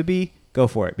want them to be, go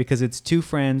for it, because it's two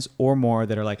friends or more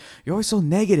that are like, you're always so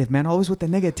negative, man, always with the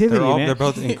negativity, man. They're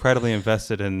both incredibly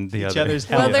invested in the Each other. other's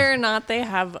hell. Whether or not they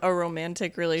have a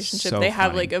romantic relationship, So they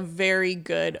have funny. like a very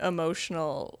good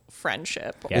emotional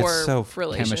friendship Yeah. or It's so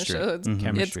relationship. chemistry. So it's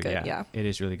Chemistry, good. Yeah. It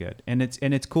is really good, and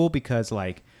it's cool because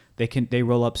like they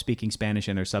roll up speaking Spanish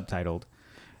and they're subtitled,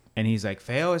 and he's like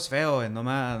feo es feo and no,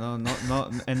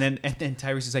 and then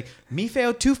Tyrese is like mi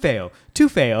feo, tu feo,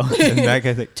 And that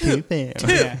guy's like, too fan.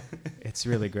 yeah, it's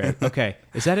really great. Okay,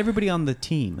 is that everybody on the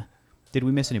team? Did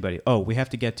we miss anybody? Oh, we have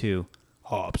to get to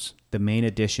Hobbs. the main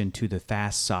addition to the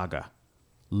Fast saga,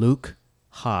 Luke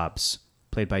Hobbs,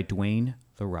 played by Dwayne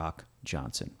The Rock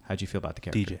Johnson. How'd you feel about the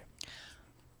character? DJ.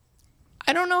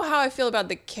 I don't know how I feel about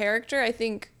the character. I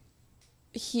think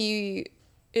he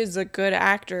is a good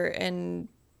actor and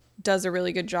does a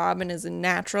really good job and is a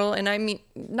natural. And I mean,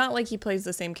 not like he plays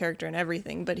the same character in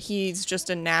everything, but he's just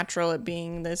a natural at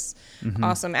being this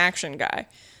awesome action guy.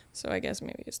 So I guess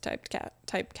maybe it's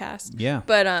typecast. Yeah.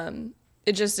 But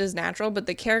it just is natural. But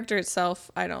the character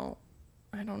itself, I don't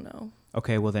know.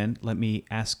 Okay, well then, let me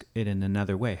ask it in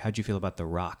another way. How'd you feel about The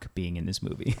Rock being in this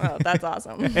movie? Oh, that's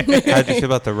awesome. How'd you feel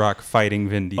about The Rock fighting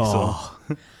Vin Diesel? Oh,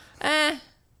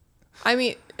 I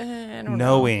mean, I don't know.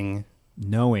 Knowing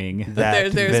knowing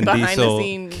that there's Vin behind the Diesel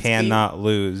scenes cannot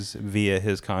lose via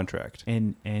his contract.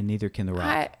 and neither can The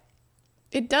Rock.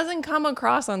 It doesn't come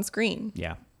across on screen.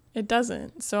 Yeah. It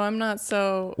doesn't. So I'm not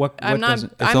so. What I'm not.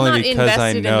 doesn't- It's I'm only not because I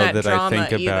invested know in that, that I drama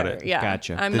think about either. it. Yeah,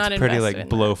 Gotcha. I'm It's not pretty invested like in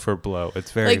blow that. for blow.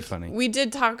 It's very Like funny. we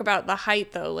did talk about the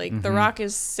height though. Like The Rock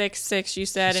is 6'6", you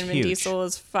said, He's and Vin huge. Diesel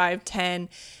is 5'10".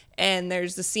 And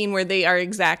there's the scene where they are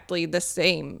exactly the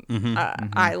same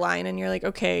eye line, and you're like,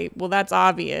 okay, well that's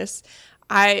obvious.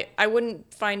 I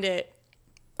wouldn't find it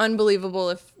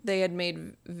unbelievable if they had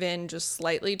made Vin just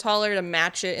slightly taller to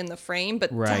match it in the frame,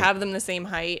 but Right. to have them the same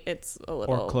height, it's a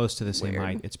little Or close to the same weird.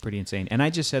 height. It's pretty insane. And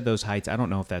I just said those heights. I don't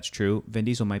know if that's true. Vin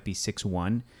Diesel might be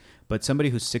 6'1", but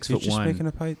somebody who's You're just making 6'1"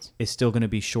 up heights? is still going to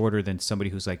be shorter than somebody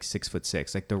who's like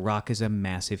 6'6". Like The Rock is a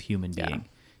massive human Yeah. being.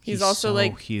 He's also so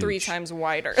like huge. 3 times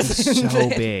wider. He's so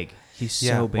big. He's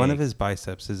Yeah, so big. one of his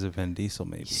biceps is a Vin Diesel,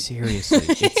 maybe. Seriously,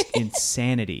 it's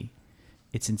insanity.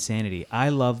 It's insanity. I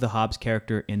love the Hobbs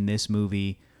character in this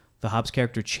movie. The Hobbs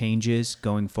character changes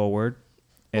going forward,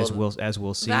 as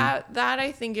we'll see. That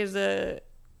I think is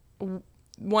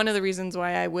one of the reasons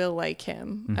why I will like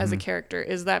him as a character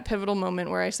is that pivotal moment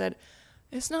where I said,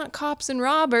 it's not cops and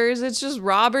robbers, it's just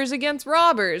robbers against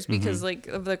robbers because like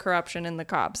of the corruption in the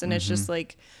cops. And it's just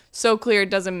like so clear. It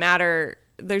doesn't matter.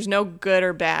 There's no good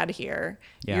or bad here.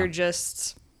 Yeah. You're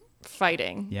just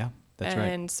fighting. Yeah, that's right.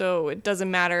 And so it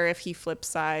doesn't matter if he flips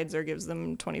sides or gives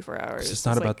them 24 hours. It's just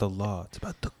not about the law. It's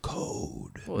about the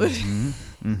code.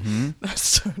 That's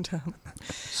so dumb.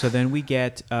 So then we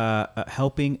get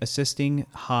assisting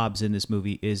Hobbs in this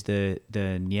movie is the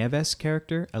Nieves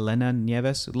character, Elena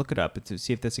Nieves. Look it up to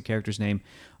see if that's a character's name.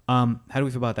 How do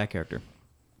we feel about that character?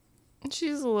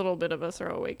 She's a little bit of a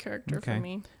throwaway character for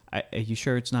me. Are you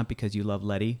sure it's not because you love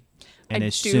Letty? And I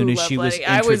as do soon as love she Letty.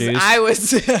 was introduced,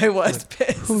 I was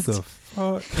pissed. Who the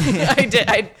fuck? I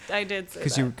did say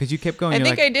that. because you kept going. I you're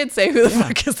think like, I did say, who the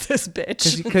fuck is this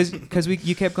bitch? Because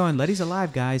you kept going, Letty's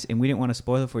alive, guys, and we didn't want to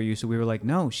spoil it for you, so we were like,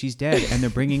 no, she's dead, and they're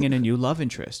bringing in a new love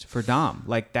interest for Dom.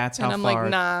 Like that's how And I'm far.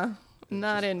 like, nah,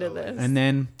 not into this. And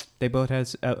then they both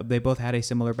had a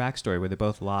similar backstory where they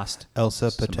both lost.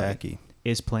 Elsa somebody. Pataki.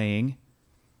 Is playing.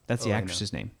 That's the Elena.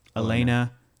 actress's name.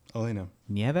 Elena Elena.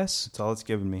 Nieves. That's all it's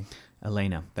given me.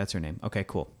 Elena, that's her name. Okay,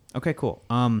 cool.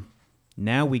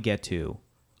 Now we get to.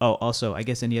 Oh, also, I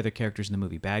guess any other characters in the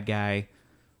movie? Bad guy,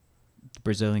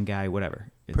 Brazilian guy, whatever.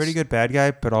 Pretty good bad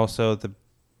guy, but also the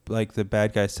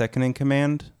bad guy second in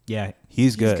command. Yeah,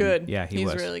 He's good. He's good. Yeah, he He's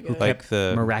was. really Who good. Like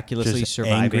the miraculously just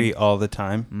surviving. angry all the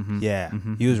time. Yeah,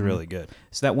 he was really good.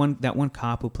 So that one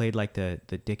cop who played like the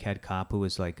dickhead cop who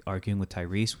was like arguing with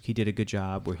Tyrese, he did a good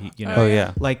job. Where he, you know, Oh,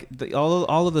 yeah. like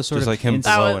all of the sort Just of like him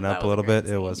That was- blowing that up a was little a great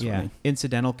bit. It was yeah, funny.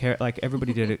 incidental care. Like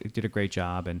everybody did a great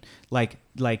job, and like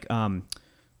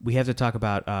we have to talk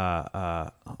about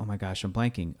oh my gosh, I'm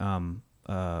blanking.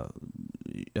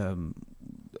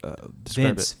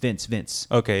 Describe Vince.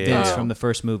 Okay, yeah, Vince yeah. from the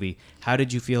first movie. How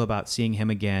did you feel about seeing him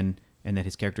again, and that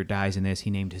his character dies in this? He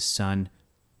named his son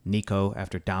Nico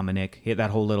after Dominic. He had that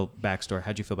whole little backstory.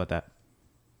 How'd you feel about that?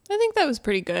 I think that was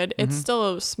pretty good. It's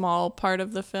still a small part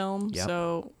of the film, Yep.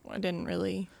 so I didn't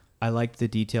really. I liked the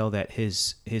detail that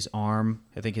his arm,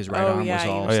 I think his right Oh, arm yeah, was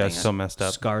you all were Oh yeah, saying so messed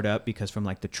up. scarred up because from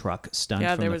like the truck stunt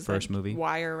Yeah, from there the was first that movie.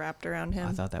 wire wrapped around him.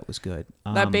 I thought that was good.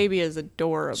 That baby is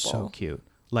adorable. So cute.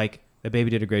 Like the baby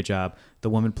did a great job. The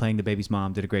woman playing the baby's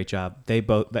mom did a great job. They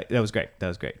both that was great. That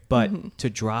was great. But to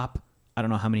drop I don't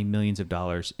know how many millions of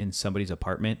dollars in somebody's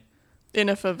apartment. In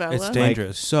a favela. It's Like,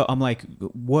 dangerous. so I'm like,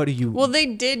 what do you? Well, they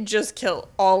did just kill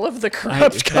all of the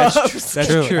corrupt that's cops. That's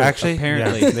True. true. Actually,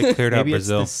 apparently yeah, they cleared out Maybe it's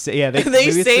Brazil. Yeah, They maybe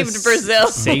it's the saved Brazil.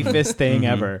 Safest thing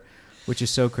ever, which is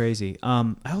so crazy.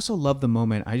 I also love the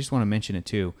moment. I just want to mention it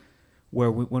too, where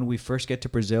when we first get to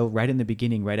Brazil, right in the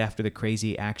beginning, right after the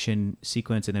crazy action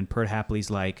sequence, and then Pert Hapley's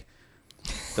like,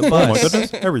 the Oh my bus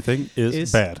goodness, everything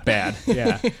is bad. Bad.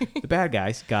 Yeah, the bad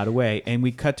guys got away, and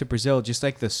we cut to Brazil, just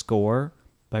like the score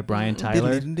by Brian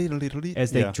Tyler.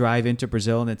 As they Yeah. drive into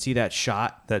Brazil and then see that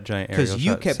shot, That giant aerial because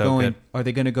you shot, kept so going, good. are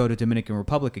they going to go to Dominican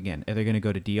Republic again? Are they going to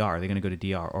go to DR? Are they going to go to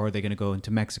DR? Or are they going to go into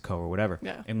Mexico or whatever?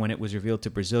 Yeah. And when it was revealed to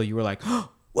Brazil, you were like, oh,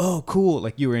 whoa, cool.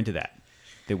 Like you were into that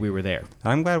we were there.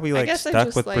 I'm glad we like guess I stuck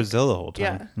just with like- Brazil the whole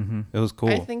Yeah. time. It was cool.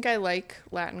 I think I like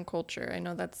Latin culture. I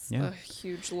know that's Yeah. a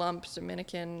huge lump,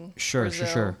 Dominican, Sure, Brazil,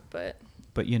 sure. but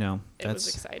But, you know, it was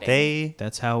that's exciting.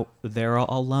 that's how they're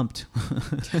all lumped.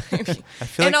 I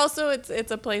feel And like also,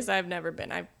 it's a place I've never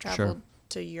been. I've traveled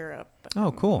to Europe.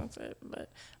 Oh, cool. That's it,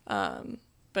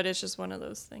 but it's just one of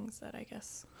those things that I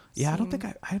guess. Yeah, I don't seem-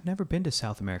 think I've never been to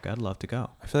South America. I'd love to go.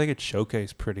 I feel like it's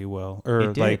showcased pretty well, or It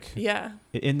did. like Yeah.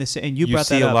 In the and you brought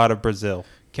see that a up. lot of Brazil.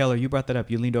 Keller, you brought that up.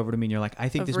 You leaned over to me and you're like, I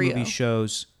think Of this Rio. movie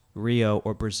shows Rio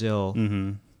or Brazil,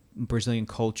 Mm-hmm. Brazilian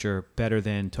culture better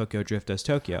than Tokyo Drift does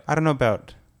Tokyo. I don't know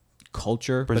about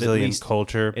Culture, but Brazilian at least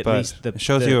culture, at but least it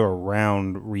shows you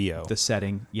around Rio, the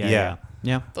setting. Yeah. Yeah.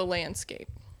 Yeah. The landscape.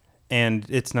 and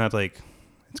it's not like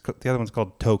the other one's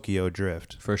called Tokyo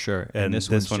Drift, For sure. and And this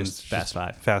one's just Fast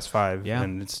Five. Fast Five, Yeah.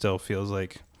 and it still feels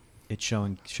like It's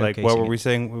showing like showcasing what were we it.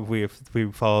 saying?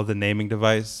 We follow the naming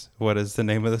device. What is the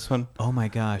name of this one? Oh my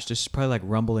gosh, this is probably like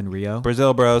Rumble in Rio.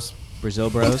 Brazil Bros. Brazil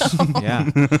Bros. Yeah.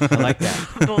 I like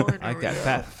that. I like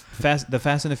that. The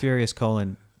Fast and the Furious :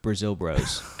 Brazil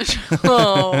Bros.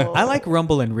 Oh. I like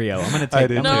Rumble in Rio. I'm gonna I take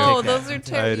do I'm too. gonna No, take that. those are I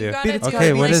terrible. do. You But gotta it's do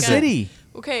okay, like what a- is it? City.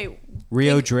 Okay.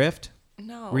 Rio think- Drift.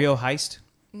 No. Rio Heist.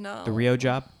 No. The Rio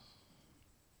Job.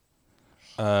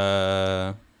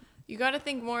 You got to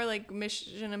think more like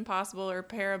Mission Impossible or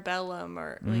Parabellum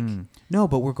or like. No,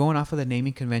 but we're going off of the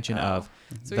naming convention Oh. of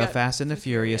So we The got Fast and the the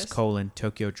Furious: Furious.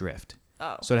 Tokyo Drift.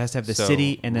 Oh. So it has to have the So,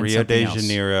 city and then Rio something de else.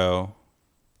 Janeiro.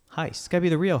 Heist. It's got to be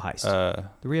the Rio Heist.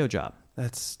 The Rio Job.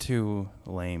 That's too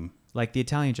lame. Like the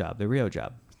Italian job, the Rio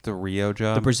Job. The Rio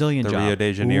job, The Brazilian the job. Rio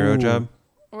de Janeiro Ooh. job.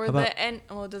 Or How about- the end.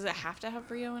 Well, does it have to have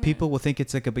Rio in People will think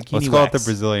it's like a bikini Let's call it the wax.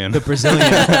 Brazilian. The Brazilian.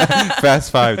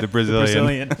 Fast Five, the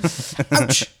Brazilian.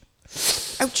 Ouch.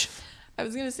 Ouch. it? I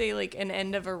was gonna say like an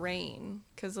end of a reign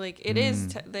because like it is.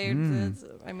 It's-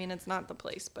 I mean, it's not the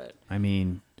place, but I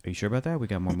mean, are you sure about that? We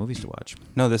got more movies to watch.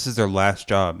 No, this is their last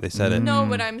job. They said it. no.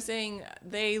 But I'm saying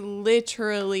they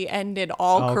literally ended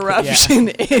all Oh, corruption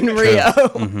in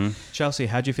Rio. Chelsea,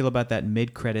 how'd you feel about that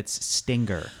mid-credits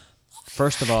stinger?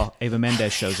 First of all, Ava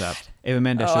Mendes shows up. Ava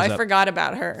Mendes Oh, shows I up forgot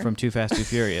about her. from Too Fast, Too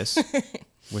Furious,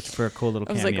 which for a cool little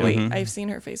I was cameo. like, wait, I've seen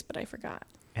her face, but I forgot.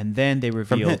 And then they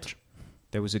revealed Hitch.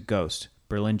 there was a ghost.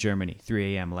 Berlin, Germany,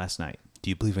 3 a.m. last night. Do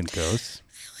you believe in ghosts?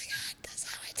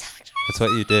 That's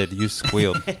what you did. You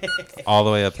squealed all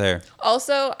the way up there.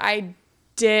 Also, I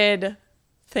did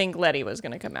think Letty was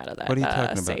gonna come out of that What are you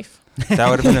talking about? safe. That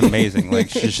would have been amazing. Like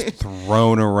she's just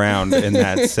thrown around in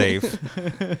that safe.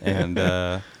 And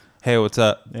hey, what's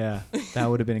up? Yeah, that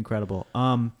would have been incredible.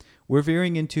 We're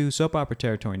veering into soap opera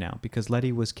territory now because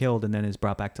Letty was killed and then is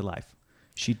brought back to life.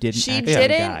 She didn't She actually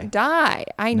didn't die.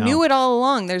 I No. knew it all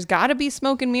along. There's got to be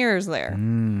smoke and mirrors there.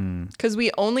 Because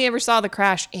we only ever saw the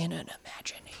crash in an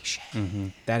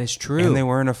imagination. That is true. And they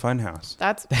were in a funhouse.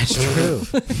 That's That's true.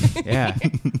 Yeah.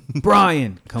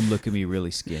 Brian, come look at me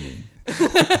really skinny.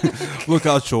 Look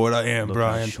how short I am, Look how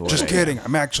Brian. short Just I kidding.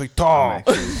 I'm actually tall. I'm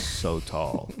actually so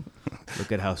tall.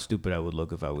 Look at how stupid I would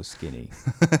look if I was skinny.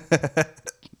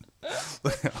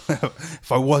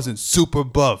 If I wasn't super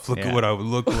buff, look Yeah. at what I would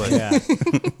look like.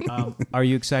 Yeah. Are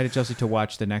you excited, Chelsea, to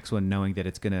watch the next one, knowing that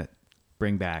it's gonna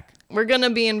bring back? We're gonna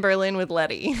be in Berlin with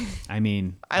Letty. I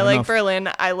mean, I don't know like if- Berlin.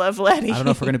 I love Letty. I don't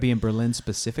know if we're gonna be in Berlin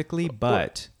specifically,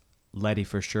 but Letty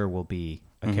for sure will be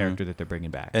a character that they're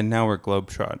bringing back. And now we're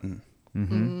globetrotting. I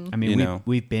mean, you know.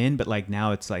 we've been, but like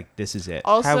now it's like this is it.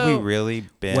 Also, Have we really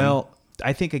been? Well,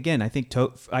 I think again, I think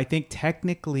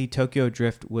technically Tokyo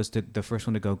Drift was the first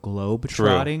one to go globe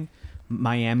trotting.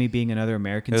 Miami being another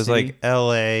American it was city. like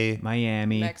L.A.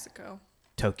 Miami, Mexico.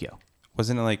 Tokyo.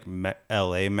 Wasn't it like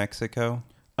L.A., Mexico?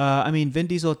 I mean, Vin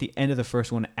Diesel at the end of the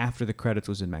first one, after the credits,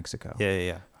 was in Mexico.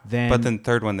 Yeah. Then, But then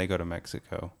third one, they go to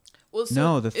Mexico. Well,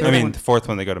 No, the it- third I mean, one- the fourth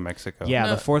one, they go to Mexico. yeah,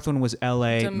 No. the fourth one was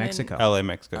L.A., Domin- Mexico. L.A.,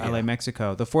 Mexico. LA, yeah.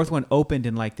 Mexico. The fourth one opened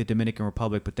in like the Dominican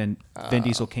Republic, but then Vin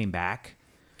Diesel came back.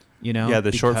 You know, Yeah,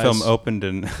 the short film because- opened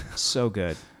in so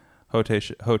good.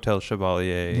 Hotel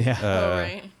Chevalier. Yeah. Oh,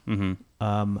 right.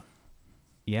 Mm-hmm.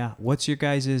 Yeah. What's your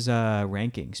guys'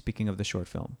 ranking? Speaking of the short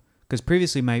film, because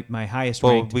previously my highest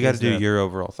Well, ranked we got to is do the- your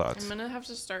overall I'm thoughts. gonna have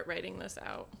to start writing this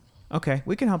out. Okay,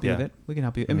 we can help you Yeah. with it. We can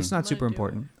help you. I mean, it's not Might super do it.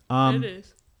 important. It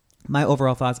is. My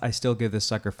overall thoughts, I still give this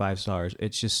sucker 5 stars.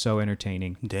 It's just so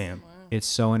entertaining. Damn. It's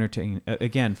so entertaining.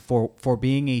 Again, for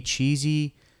being a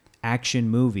cheesy action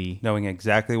movie, Knowing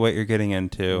exactly what you're getting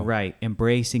into. right?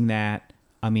 Embracing that.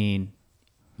 I mean,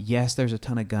 yes, there's a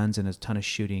ton of guns and a ton of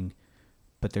shooting,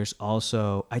 but there's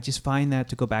also, I just find that,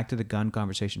 to go back to the gun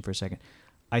conversation for a second,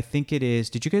 I think it is.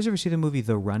 Did you guys ever see the movie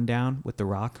The Rundown with The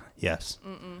Rock? Yes.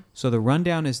 So The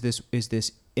Rundown is this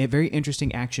a very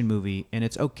interesting action movie, and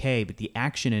it's okay, but the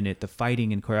action in it, the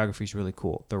fighting and choreography is really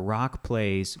cool. The Rock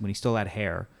plays, when he still had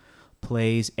hair,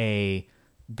 plays a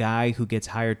guy who gets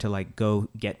hired to like go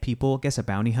get people, I guess a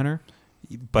bounty hunter.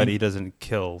 But he doesn't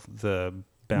kill the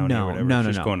bounty No, or whatever. no, He's no,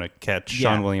 just no. going to catch Yeah.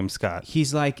 Sean William Scott.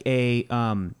 He's like a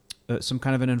some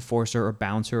kind of an enforcer or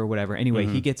bouncer or whatever. Anyway,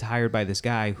 he gets hired by this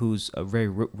guy who's a very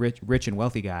rich and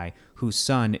wealthy guy whose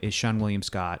son is Sean William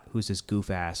Scott, who's this goof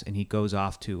ass, and he goes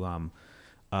off to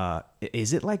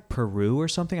is it like Peru or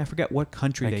something? I forget what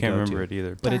country I they can't go remember to. it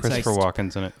either. But But it's like, Christopher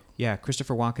Walken's in it. yeah,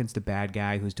 Christopher Walken's the bad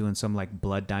guy who's doing some like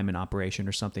blood diamond operation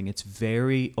or something. It's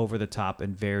very over the top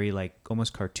and very like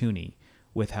almost cartoony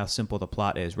with how simple the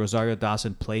plot is. Rosario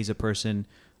Dawson plays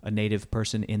a native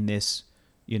person in this,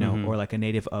 you know, or like a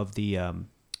native of the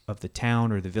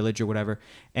town or the village or whatever.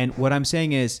 And what I'm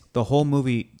saying is the whole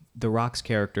movie, The Rock's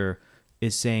character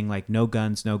is saying like no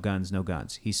guns, no guns, no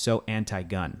guns. He's so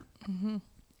anti-gun.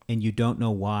 And you don't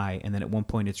know why. And then at one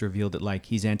point it's revealed that like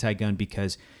he's anti-gun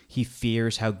because he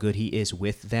fears how good he is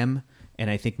with them. And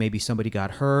I think maybe somebody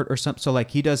got hurt or something. So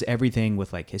like he does everything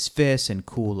with like his fists and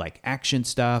cool like action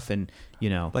stuff and, you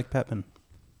know, Like Pippin.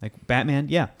 like Batman.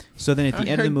 Yeah. So then at the I end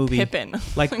of the heard movie, Pippin.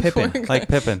 like Pippin. Like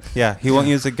Pippin. Yeah, he won't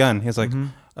use a gun. He's like,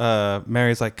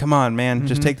 Mary's like, come on, man.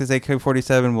 Just take this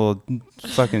AK-47. We'll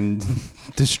fucking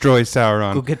destroy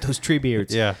Sauron. Go get those tree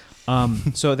beards. Yeah.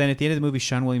 So then at the end of the movie,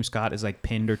 Sean William Scott is like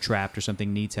pinned or trapped or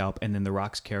something, needs help, and then The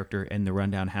Rock's character in The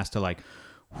Rundown has to like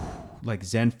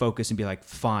zen focus and be like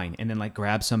fine, and then like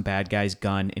grab some bad guy's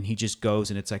gun, and he just goes,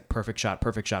 and it's like perfect shot,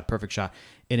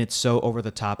 and it's so over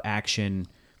the top action.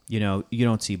 You know, you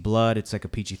don't see blood. It's like a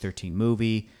PG-13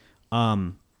 movie,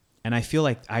 and I feel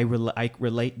like I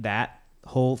relate that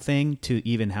whole thing to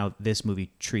even how this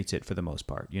movie treats it for the most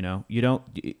part. You know, you don't.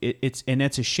 It's and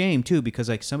that's a shame too, because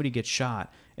like somebody gets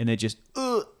shot and they just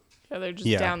Yeah, they're just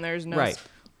Yeah. down there's no right.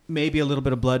 Maybe a little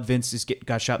bit of blood. Vince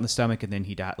got shot in the stomach and then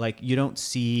he died. Like you don't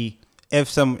see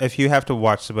If you have to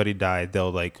watch somebody die,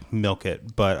 they'll like milk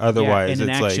it. But otherwise, in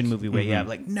an it's action like movie way. Yeah,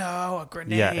 like no, a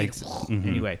grenade. Yeah,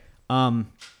 Anyway,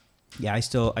 yeah, I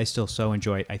still so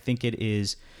enjoy it. I think it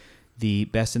is the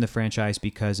best in the franchise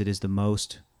because it is the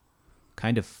most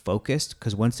kind of focused.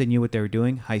 Because once they knew what they were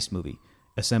doing, heist movie,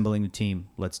 assembling the team,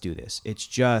 let's do this. It's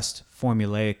just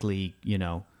formulaically, you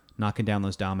know, knocking down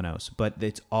those dominoes. But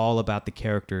it's all about the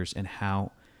characters and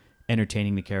how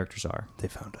entertaining the characters are. they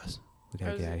found us. We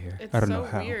gotta get out of here. It's I don't so know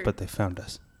how, weird. but they found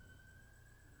us.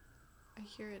 I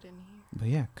hear it in here. But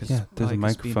yeah, because Yeah, there's a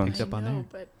microphone. picked up on I know,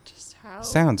 there. but just how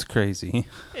Sounds crazy.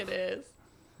 it is.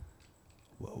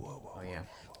 Oh yeah,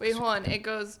 Wait, hold on. It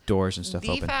goes doors and stuff The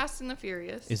open. Fast and the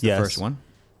Furious, Is the Yes. first one?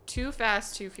 Too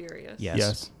Fast, Too Furious. Yes.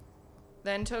 Yes.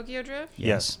 Then Tokyo Drift.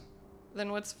 Yes.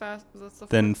 Then what's fast? What's the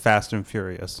Then fourth? Fast and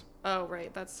Furious. Oh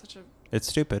right, that's such a. It's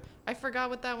stupid. I forgot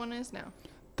what that one is now.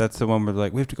 That's the one where they're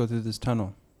like, we have to go through this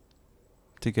tunnel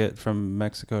to get from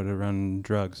Mexico to run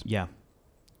drugs. Yeah.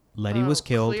 Letty was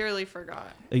killed. Clearly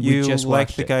forgot. We You just like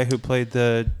watched the it. guy who played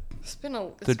the It's been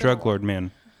a drug lord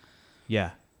man.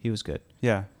 Yeah, he was good.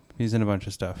 Yeah, he's in a bunch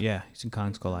of stuff. Yeah, he's in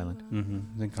Kong Skull Island.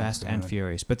 Mm-hmm. Fast and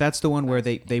Furious. But that's the one where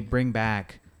they bring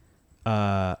back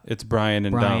It's Brian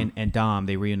and Brian Dom. and Dom.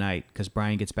 They reunite because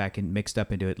Brian gets back and mixed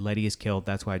up into it. Letty is killed.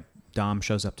 That's why Dom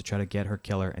shows up to try to get her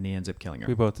killer, and he ends up killing her.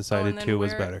 We both decided then 2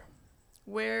 was where- better.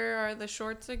 Where are the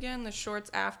shorts again? The shorts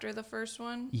after the first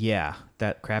one? Yeah,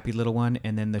 that crappy little one,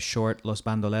 and then the short Los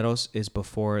Bandoleros is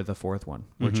before the fourth one,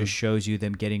 which just shows you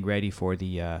them getting ready for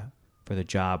the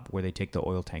job where they take the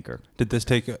oil tanker. Did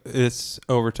this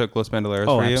overtook Los Bandoleros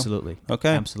Oh, for you? absolutely. Okay.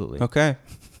 Absolutely. Okay.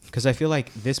 Because I feel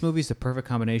like this movie is the perfect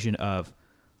combination of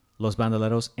Los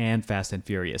Bandoleros and Fast and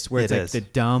Furious, where it's It like is. the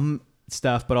dumb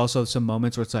stuff, but also some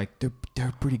moments where it's like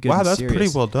they're pretty good. Wow, and that's serious.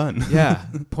 pretty well done. Yeah,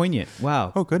 poignant.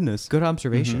 Wow. Oh, goodness. Good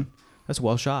observation. That's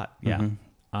well shot. Yeah.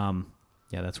 Mhm.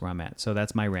 Yeah, that's where I'm at. So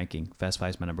that's my ranking. Fast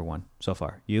Five's my number 1 so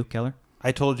far. You, Keller?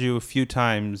 I told you a few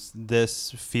times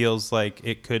this feels like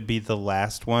it could be the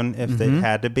last one if they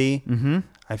had to be. Mm-hmm.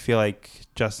 I feel like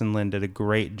Justin Lin did a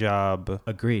great job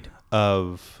Agreed.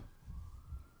 of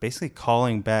basically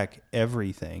calling back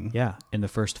everything. Yeah, in the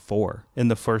first 4. In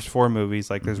the first 4 movies,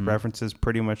 like there's references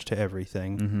pretty much to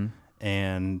everything. Mm-hmm.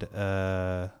 And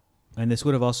And this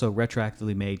would have also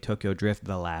retroactively made Tokyo Drift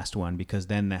the last one because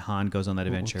then the Han goes on that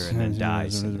adventure and then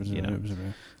dies. And, you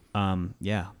know.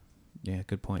 Yeah,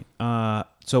 good point.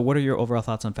 So what are your overall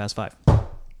thoughts on Fast Five?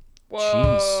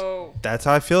 Whoa. that's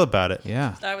how I feel about it.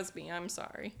 Yeah, That was me. I'm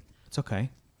sorry. it's okay.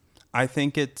 I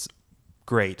think it's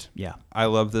great. Yeah, I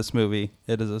love this movie.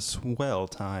 It is a swell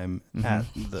time at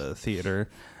the theater.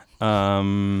 oh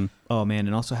man,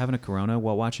 and also having a Corona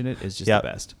while watching it is just Yep. the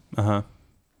best. Uh-huh.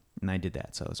 And I did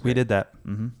that, so it was We great. did that.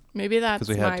 Mm-hmm. Maybe that's 'Cause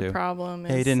we had my to. problem.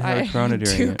 Hey, you is didn't have a I Corona had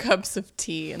during 2 it. cups of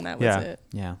tea, and that was Yeah. it.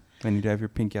 Yeah. And you'd have your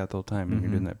pinky out the whole time and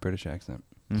you're doing that British accent.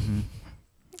 Mm-hmm.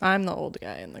 I'm the old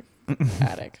guy in the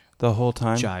attic. The whole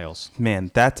time? Giles.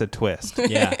 Man, that's a twist.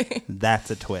 Yeah.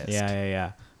 That's a twist.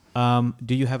 Yeah.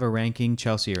 Do you have a ranking,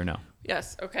 Chelsea, or no?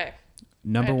 Yes. Okay.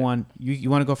 Number I do. 1. You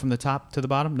want to go from the top to the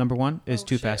bottom? Number 1 is Oh,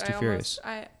 Too shit, Fast, Too I Furious.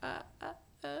 almost-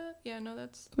 yeah. No,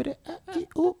 that's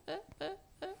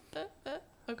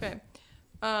okay.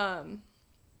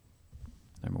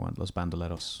 Number 1, Los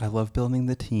Bandoleros. I love building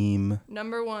the team.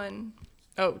 Number 1.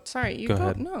 Oh, sorry. You Go go.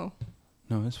 ahead. No,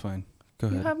 No, it's fine. Go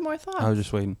you ahead. have more thoughts. I was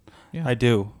just waiting. Yeah. I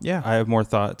do. Yeah. I have more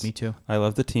thoughts. Me too. I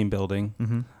love the team building.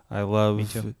 Mm-hmm. I love Me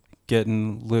too.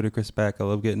 getting Ludacris back. I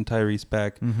love getting Tyrese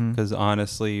back Mm-hmm. because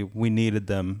honestly, we needed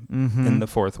them in the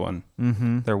fourth one.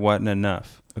 Mm-hmm. There wasn't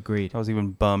enough. Agreed. I was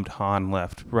even bummed Han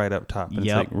left right up top. And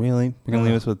Yep. It's like, really? You're going to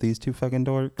leave us with these 2 fucking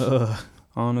dorks? Ugh.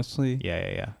 Honestly?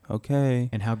 Yeah. Okay.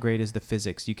 And how great is the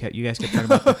physics? You guys kept talking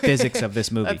about the physics of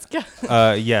this movie.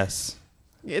 That's Yes.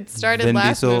 it. Started Vin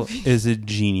last Diesel movie. is a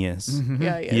genius. Mm-hmm.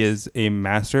 Yeah, He is a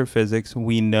master of physics.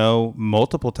 We know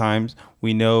multiple times.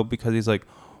 We know because he's like,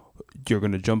 you're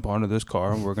going to jump onto this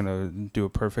car and we're going to do a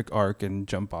perfect arc and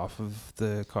jump off of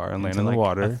the car and land Into in the like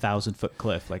water. 1,000-foot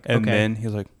cliff. Like, And okay. then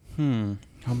he's like,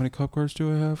 how many cup cards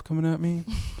do I have coming at me?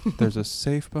 There's a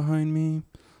safe behind me.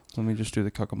 Let me just do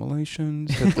the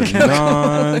calculations. Hit the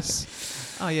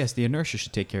nos. Oh yes, the inertia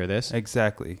should take care of this.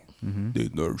 Exactly. Mm-hmm. The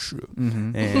inertia.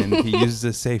 Mm-hmm. And he uses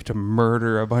the safe to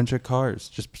murder a bunch of cars.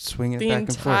 Just swing it The back and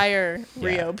forth. entire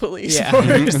Rio police Yeah. force.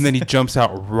 Mhm. And then he jumps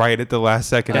out right at the last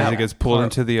second as That he gets pulled part-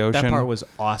 into the ocean. That part was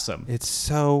awesome. It's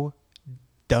so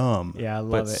dumb. Yeah, I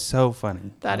love but it. so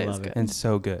funny That I is love it. good. and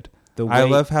so good. The I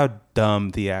weight- love how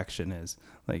dumb the action is.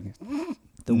 Like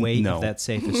The weight no. of that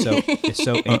safe is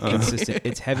so inconsistent.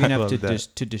 It's heavy I enough love to that.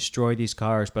 to destroy these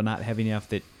cars, but not heavy enough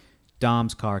that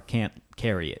Dom's car can't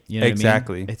carry it. You know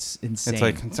Exactly. what I mean? It's insane. It's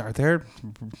like, are there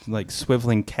like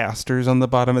swiveling casters on the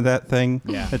bottom of that thing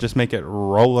Yeah. that just make it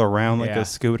roll around like Yeah. a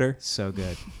scooter? so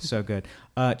good, so good.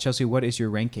 Chelsea, what is your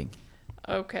ranking?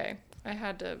 Okay. I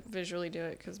had to visually do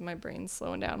it because my brain's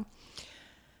slowing down.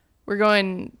 We're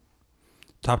going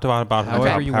Top to bottom, However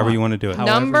top, you however want. you want to do it.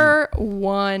 However number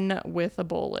 1 with a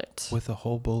bullet. With a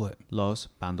whole bullet. Los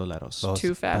Bandoleros. Los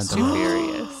Too Fast, Too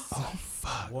Bandoleros.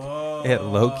 Furious. It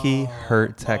low-key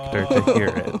hurts Hector to hear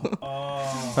it.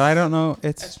 But I don't know.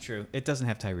 That's It's true. It doesn't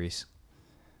have Tyrese.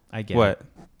 I get what? it.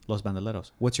 Los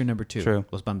Bandoleros. What's your number 2? True.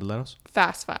 Los Bandoleros.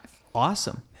 Fast 5.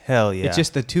 Awesome. Hell yeah. It's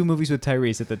just the 2 movies with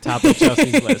Tyrese at the top of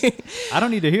Chelsea's list. I don't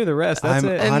need to hear the rest. That's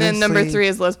I'm- it. And then number Honestly- 3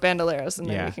 is Los Bandoleros, and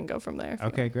then Yeah. we can go from there.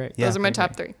 Okay, great. Yeah. Those are my Okay,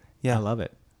 top great. 3. yeah. I love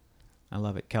it. I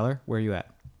love it. Keller, where are you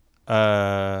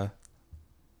at?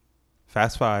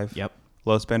 Fast 5. Yep.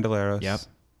 Los Bandoleros. Yep.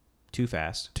 Too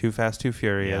Fast. Too Fast, Too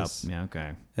Furious. Yep. Yeah.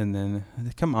 Okay. And then,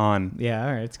 come on. Yeah.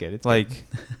 All right. It's good. It's Like,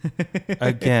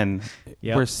 again,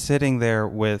 Yep. we're sitting there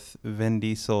with Vin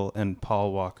Diesel and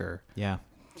Paul Walker. yeah.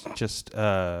 Just,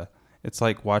 it's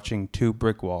like watching two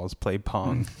brick walls play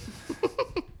Pong.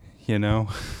 You know?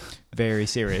 Very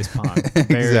serious Pong.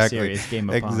 Very Exactly. serious game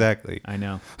of Pong. Exactly. I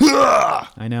know.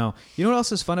 I know. You know what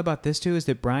else is fun about this too is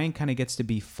that Brian kind of gets to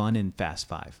be fun in Fast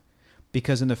Five,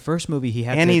 because in the first movie he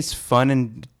had And to, he's fun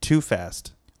and Too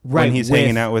Fast. right When he's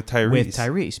hanging out with Tyrese. With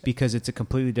Tyrese, because it's a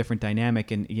completely different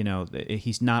dynamic, and you know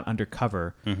he's not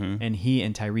undercover, and he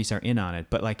and Tyrese are in on it.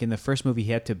 But like in the first movie,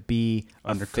 he had to be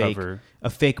Undercover. a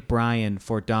fake Brian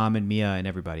for Dom and Mia and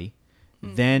everybody.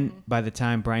 Then by the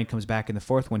time Brian comes back in the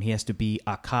fourth one, he has to be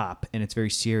a cop, and it's very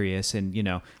serious. And you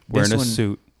know, Wearing this a one,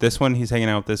 suit. This one, he's hanging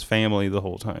out with his family the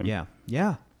whole time. yeah,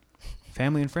 yeah,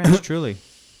 family and friends,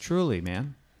 truly,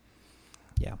 man.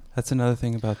 Yeah, That's another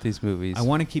thing about these movies. I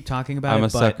want to keep talking about I'm it.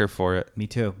 a but sucker for it. Me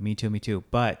too.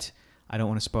 But I don't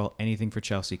want to spoil anything for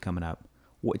Chelsea coming up.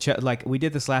 Like we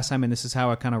did this last time, and this is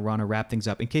how I kind of want to wrap things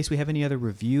up. In case we have any other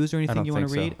reviews or anything don't you want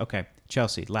to think read. so. Okay,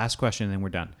 Chelsea, last question, and then we're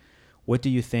done. What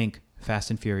do you think Fast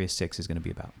and Furious 6 is going to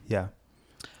be about? Yeah.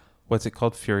 What's it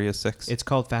called? Furious 6? It's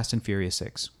called Fast and Furious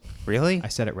 6. Really? I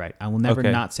said it right. I will never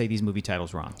Okay. not say these movie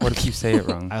titles wrong. What if you say it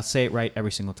wrong? I'll say it right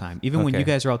every single time. Even when Okay. you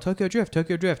guys are all Tokyo Drift,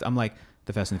 I'm like,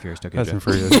 the Fast and the Furious Tokyo Fast and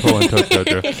Drift. Furious, full and Tokyo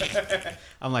Drift.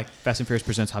 I'm like, Fast and Furious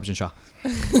presents Hobbs and Shaw.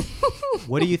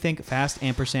 What do you think Fast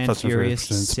ampersand Fast and Furious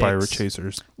Furious 6 Spyro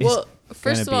Chasers. is Well,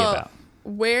 first of gonna be all, about?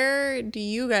 where do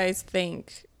you guys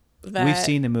think that We've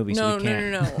seen the movie, so we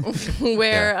can't. No.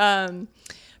 Where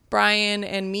Brian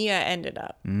and Mia ended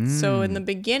up. So in the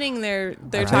beginning, they're I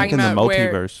think talking in the about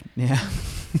where multiverse. Yeah.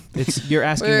 You're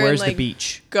asking We're in, where's the like,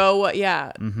 beach? Goa.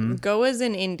 Yeah, Goa's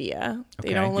in India. They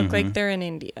Okay. don't look like they're in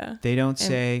India. They don't And-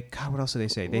 say, God, what else do they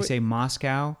say? They Wh- say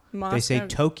Moscow. They say Moscow,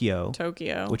 Tokyo,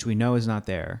 Tokyo. which we know is not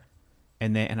there.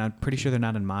 And I'm pretty sure they're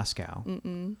not in Moscow.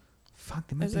 Fuck,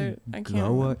 they might Is be there- I in can't Goa,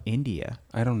 remember. India.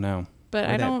 I don't know. But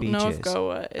where I that don't beach know is. if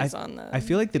Goa is on the. I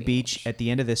feel like the beach at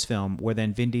the end of this film, where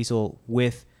then Vin Diesel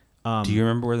with... Do you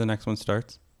remember where the next one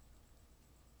starts?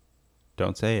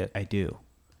 Don't say it. I do.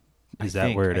 Is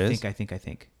that where it is? I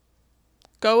think.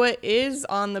 Goa is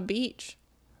on the beach.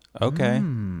 Okay.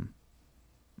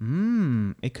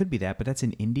 It could be that, but that's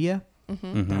in India?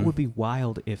 That would be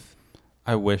wild if...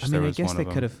 I wish I there mean, I was guess one they of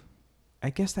could them. have... I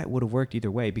guess that would have worked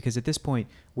either way, because at this point,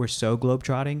 we're so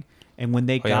globetrotting, and when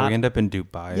they Oh, yeah, got... we end up in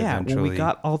Dubai eventually.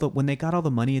 when they got all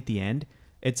the money at the end,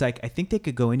 it's like I think they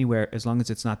could go anywhere as long as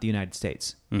it's not the United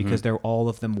States, because they're all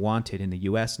of them wanted in the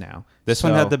U.S. now. This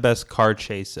one So- had the best car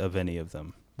chase of any of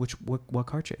them. what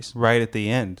car chase? Right at the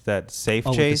end, that safe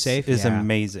Oh, with the chase safe? is Yeah.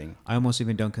 amazing. I almost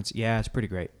even don't consider. Yeah, it's pretty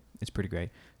great. It's pretty great.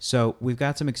 So we've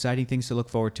got some exciting things to look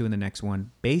forward to in the next one.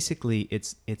 Basically,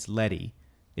 it's Letty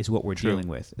is what we're True. dealing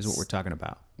with. Is what we're talking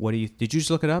about. What do you? Did you just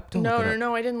look it up? Don't look it up.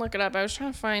 No, I didn't look it up. I was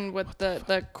trying to find what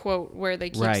the quote where they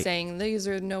keep Right. saying these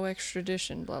are no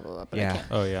extradition, blah blah blah. But I Yeah. can't.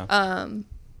 Oh, yeah.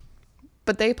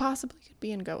 But they possibly could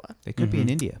be in Goa. They could be in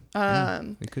India.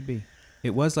 They could be.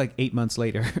 It was like 8 months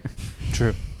later,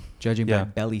 True. judging Yeah. by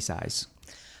belly size.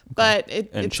 But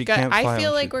And it's she got. can't fly I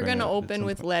feel when like she's we're gonna pregnant at open some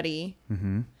with point. Letty,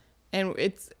 and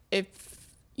it's if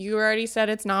you already said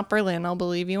it's not Berlin, I'll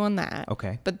believe you on that.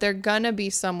 Okay. But they're gonna be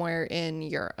somewhere in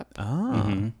Europe.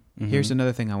 Ah. Here's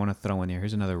another thing I want to throw in here.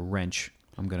 Here's another wrench.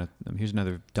 Here's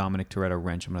another Dominic Toretto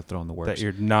wrench I'm gonna throw in the works. That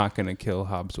you're not going to kill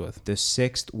Hobbs with. The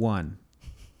sixth one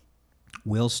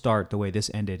will start the way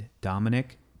this ended.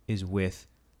 Dominic is with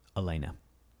Elena.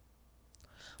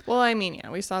 Well, I mean, yeah,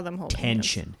 we saw them holding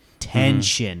hands.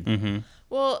 Tension.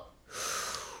 Well,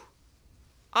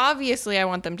 obviously, I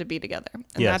want them to be together, and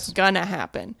Yes. that's gonna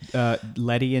happen.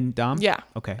 Letty and Dom? Yeah.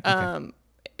 Okay.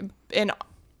 And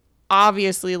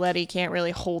obviously, Letty can't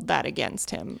really hold that against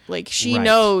him. Like she Right.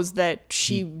 knows that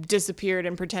she disappeared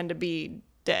and pretend to be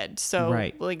dead. So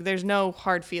Right. like, there's no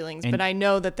hard feelings. And- but I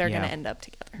know that they're yeah. gonna end up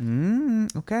together.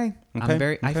 Okay.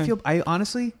 Okay, okay. I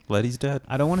honestly, Letty's dead.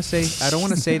 I don't want to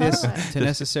say this to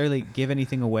necessarily give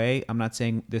anything away. I'm not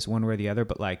saying this one way or the other,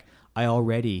 but like I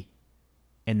already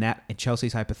in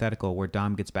Chelsea's hypothetical where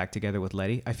Dom gets back together with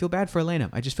Letty, I feel bad for Elena.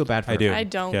 I just feel bad for I her. do. I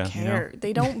don't Yeah. care.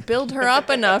 They don't build her up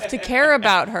enough to care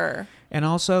about her. And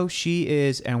also, she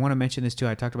is, and I want to mention this too.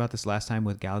 I talked about this last time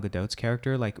with Gal Gadot's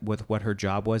character, like with what her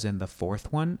job was in the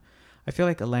fourth one. I feel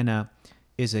like Elena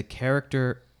is a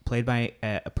character played by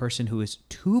a person who is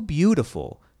too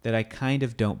beautiful that I kind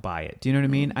of don't buy it. Do you know what I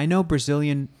mean? I know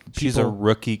Brazilian people. She's a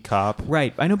rookie cop.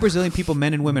 Right. I know Brazilian people,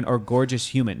 men and women, are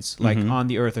gorgeous humans, like on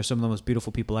the earth, are some of the most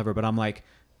beautiful people ever. But I'm like,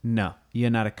 no,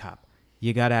 you're not a cop.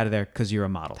 You got out of there because you're a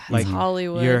model. That's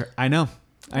Hollywood. I know.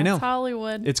 I know. That's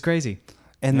Hollywood. It's crazy.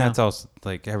 And Yeah. that's also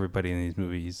like everybody in these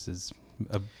movies is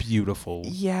a beautiful.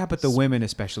 Yeah, but the women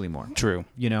especially more. True.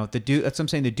 You know, the dude. That's what I'm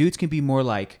saying. The dudes can be more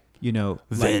like, you know,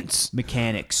 Vince. like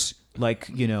mechanics, like,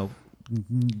 you know,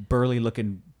 burly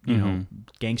looking, you know,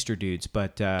 gangster dudes.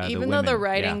 But Even the though the women,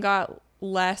 writing yeah. got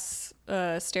less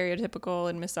stereotypical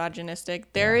and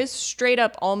misogynistic, there is straight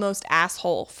up almost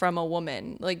asshole from a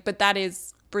woman. Like, but that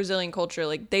is Brazilian culture.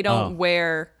 Like, they don't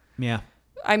wear. Yeah.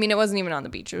 I mean, it wasn't even on the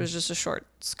beach. It was just a short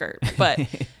skirt. But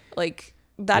like,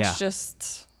 that's Yeah.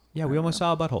 just. Yeah, we almost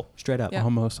saw a butthole straight up. Yeah.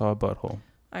 Almost saw a butthole.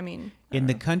 I mean, In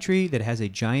the country that has a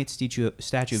giant statue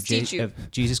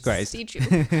of Jesus Christ. Statue.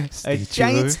 A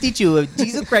giant statue of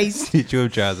Jesus Christ. Statue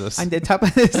of Jesus. On the top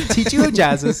of the statue of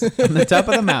Jesus, on the top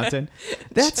of the mountain.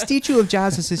 That statue of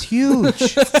Jesus is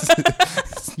huge.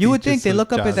 You would think they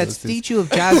look up at that statue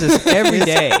of Jesus every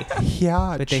day,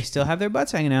 Yeah. but they still have their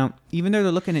butts hanging out, even though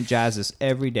they're looking at Jesus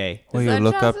every day. Well, Is you that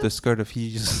look up Jesus? the skirt of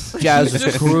Jesus. Jesus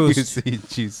You Christ. see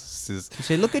Jesus. You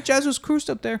say, look at Jesus Christ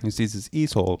up there. You see his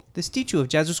easel. The statue of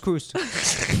Jesus Christ.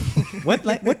 What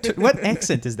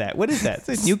accent is that? What is that?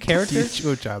 It's a new character?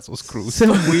 Statue of Jesus Christ.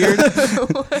 Some weird.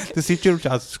 The statue of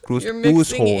Jesus Christ. You're mixing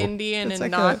Ooze-hole. Indian It's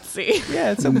and like a- Nazi.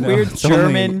 Yeah, it's some No, weird it's only-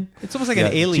 German. It's almost like an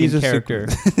Yeah, alien Jesus character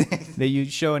that you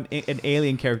show an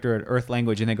alien character in Earth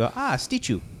language, and they go,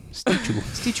 statue,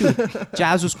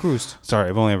 Jesus Christ. Sorry,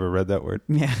 I've only ever read that word.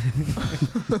 Yeah.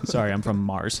 Sorry, I'm from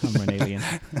Mars. I'm an alien.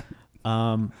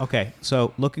 Okay,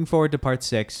 so looking forward to part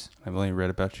 6. I've only read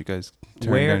about you guys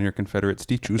turning Where- down your Confederate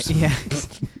statues. Yeah.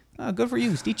 Good for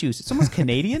you, statues. Someone's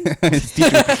Canadian?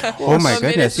 Oh my A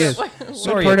goodness, minute, yes. what-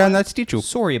 Sorry. Tore down that statue.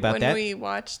 Sorry about when that. we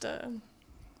watched,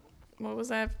 what was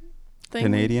that thing?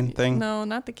 Canadian thing? No,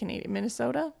 not the Canadian.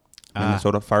 Minnesota?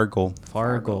 Minnesota Fargo.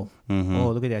 Fargo. Mhm.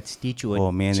 Oh, look at that statue.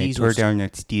 Oh man, they tore down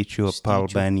that statue of Paul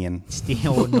Statue. Bunyan.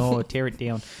 Oh no, tear it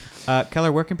down.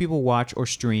 Keller, where can people watch or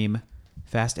stream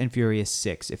Fast and Furious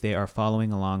 6 if they are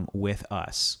following along with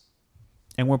us?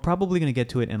 And we're probably going to get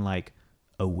to it in like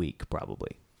a week,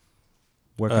 probably.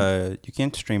 Where can, You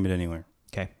can't stream it anywhere.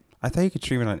 okay, I thought you could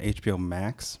stream it on HBO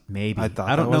Max. maybe. I thought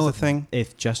I don't that was know a thing.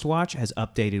 if Just Watch has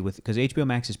updated with, because HBO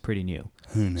Max is pretty new.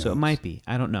 Who knows? So it might be.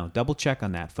 I don't know. Double check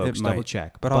on that, folks. It might. Double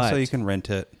check. But also you can rent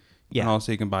it. Yeah. And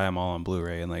also you can buy them all on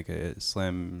Blu-ray in like a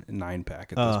slim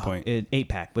 9-pack at this point.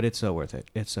 8-pack, but it's so worth it.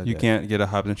 It's so You good. can't get a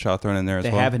Hobbs and Shaw thrown in there as They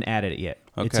well. haven't added it yet.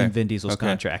 It's Okay. in Vin Diesel's Okay.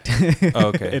 contract.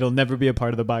 Okay. It'll never be a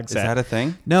part of the box Is set. that a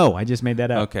thing? No, I just made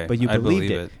that up. Okay, But you I believed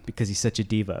believe it, it. because he's such a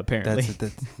diva, apparently.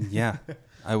 That's yeah.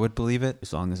 I would believe it.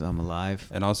 As long as I'm alive.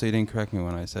 And also you didn't correct me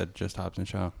when I said just Hobbs and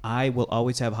Shaw. I will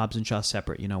always have Hobbs and Shaw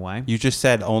separate. You know why? You just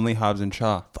said only Hobbs and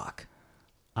Shaw. Fuck.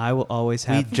 I will always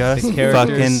We have just the fucking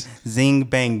characters zing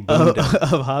bang of, boom.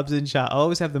 of Hobbs and Shaw. I'll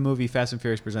always have the movie Fast and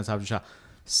Furious Presents Hobbs and Shaw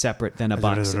separate than a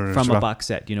box from a box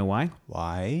set. You know why?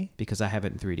 Why? Because I have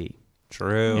it in 3D.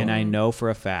 True. And I know for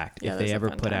a fact Yeah, if that's they a ever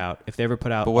fun put time.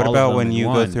 out But what all of about them when in you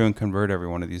go one- through and convert every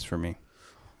one of these for me?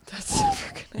 That's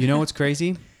never gonna You know what's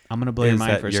crazy? I'm gonna blow your Is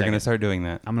mind that for a you're second. gonna start doing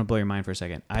that? I'm gonna blow your mind for a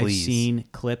second. I've Please. seen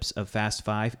clips of Fast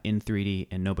 5 in 3D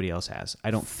and nobody else has.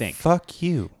 I don't think. Fuck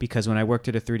you. Because when I worked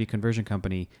at a 3D conversion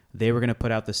company, they were gonna put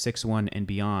out the 6 1 and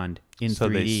beyond in So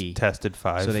 3D. they tested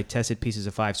 5. So they tested pieces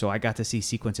of 5. So I got to see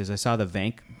sequences. I saw the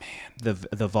Vank, the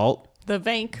vault, The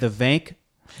Vank. the Vank,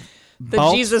 The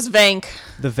vault, Jesus Vank.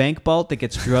 the Vank vault that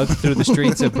gets drugged through the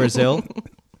streets of Brazil.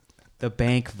 The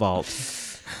bank vault.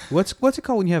 What's it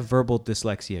called when you have verbal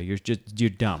dyslexia? You're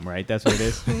dumb, right? That's what it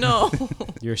is. No.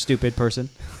 You're a stupid person.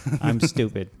 I'm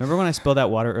stupid. Remember when I spilled that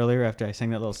water earlier after I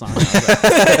sang that little song? I was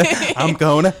like, I'm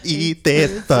gonna eat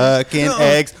this fucking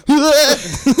eggs.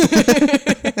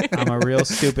 I'm a real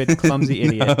stupid, clumsy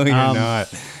idiot. No, you're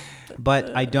not.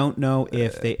 But I don't know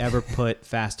if they ever put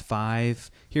Fast 5.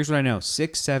 Here's what I know.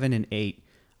 6, 7, and 8,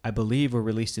 I believe, were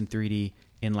released in 3D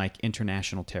in like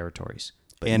international territories.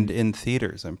 But And in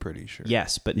theaters, I'm pretty sure.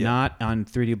 yes, but Yeah. not on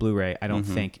 3D Blu-ray, I don't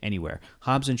think, anywhere.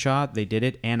 Hobbs and Shaw, they did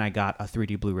it, and I got a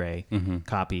 3D Blu-ray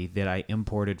copy that I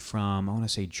imported from, I want to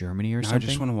say Germany or No, I something.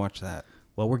 just want to watch that.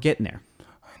 Well, we're getting there.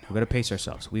 We've got to pace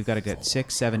ourselves. We've got to get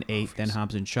 6, 7, 8, then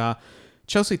Hobbs and Shaw.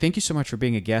 Chelsea, thank you so much for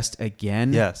being a guest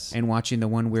again. Yes. And watching the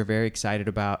one we're very excited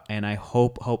about. And I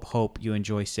hope you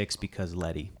enjoy 6 because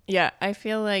Letty. Yeah, I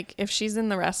feel like if she's in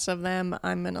the rest of them,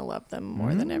 I'm going to love them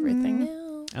more than everything else.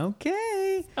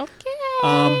 Okay.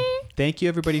 Okay. Thank you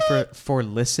everybody for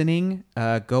listening.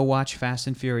 Go watch Fast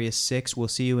and Furious 6. We'll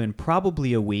see you in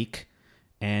probably a week.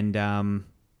 And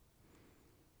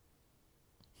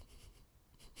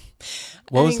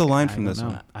What was the line I from don't this know.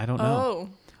 one? I don't know.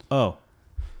 Oh,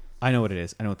 I know what it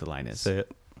is. I know what the line is. Say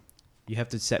it. You have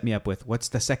to set me up with what's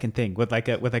the second thing with like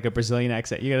a Brazilian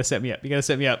accent. You gotta set me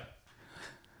up.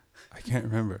 I can't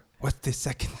remember. What's the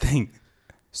second thing?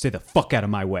 Stay the fuck out of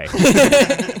my way.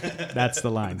 That's the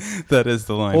line. That is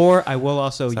the line. Or I will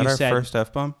also, is that you our said, first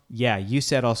F-bomb? yeah, you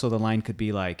said also the line could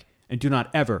be like, and do not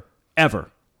ever, ever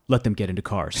let them get into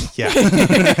cars. Yeah.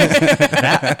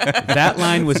 That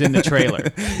line was in the trailer.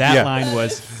 That Yeah. line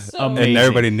was amazing. And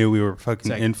everybody knew we were fucking It's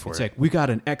like, in for it's it. like, we got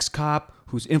an ex-cop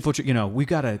who's infiltrated, you know, we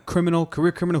got a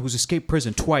career criminal who's escaped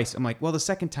prison twice. I'm like, well, the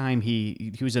second time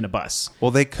he was in a bus.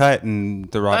 Well, they cut and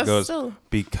The Rock That's goes, still-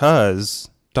 because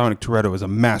Dominic Toretto is a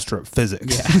master of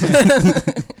physics.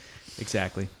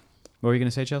 Exactly. What were you going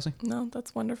to say, Chelsea? No,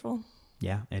 that's wonderful.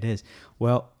 Yeah, it is.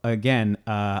 Well, again,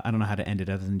 I don't know how to end it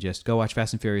other than just go watch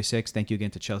Fast and Furious 6. Thank you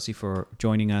again to Chelsea for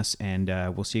joining us, and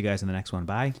we'll see you guys in the next one.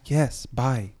 Bye. Yes,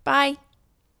 bye. Bye.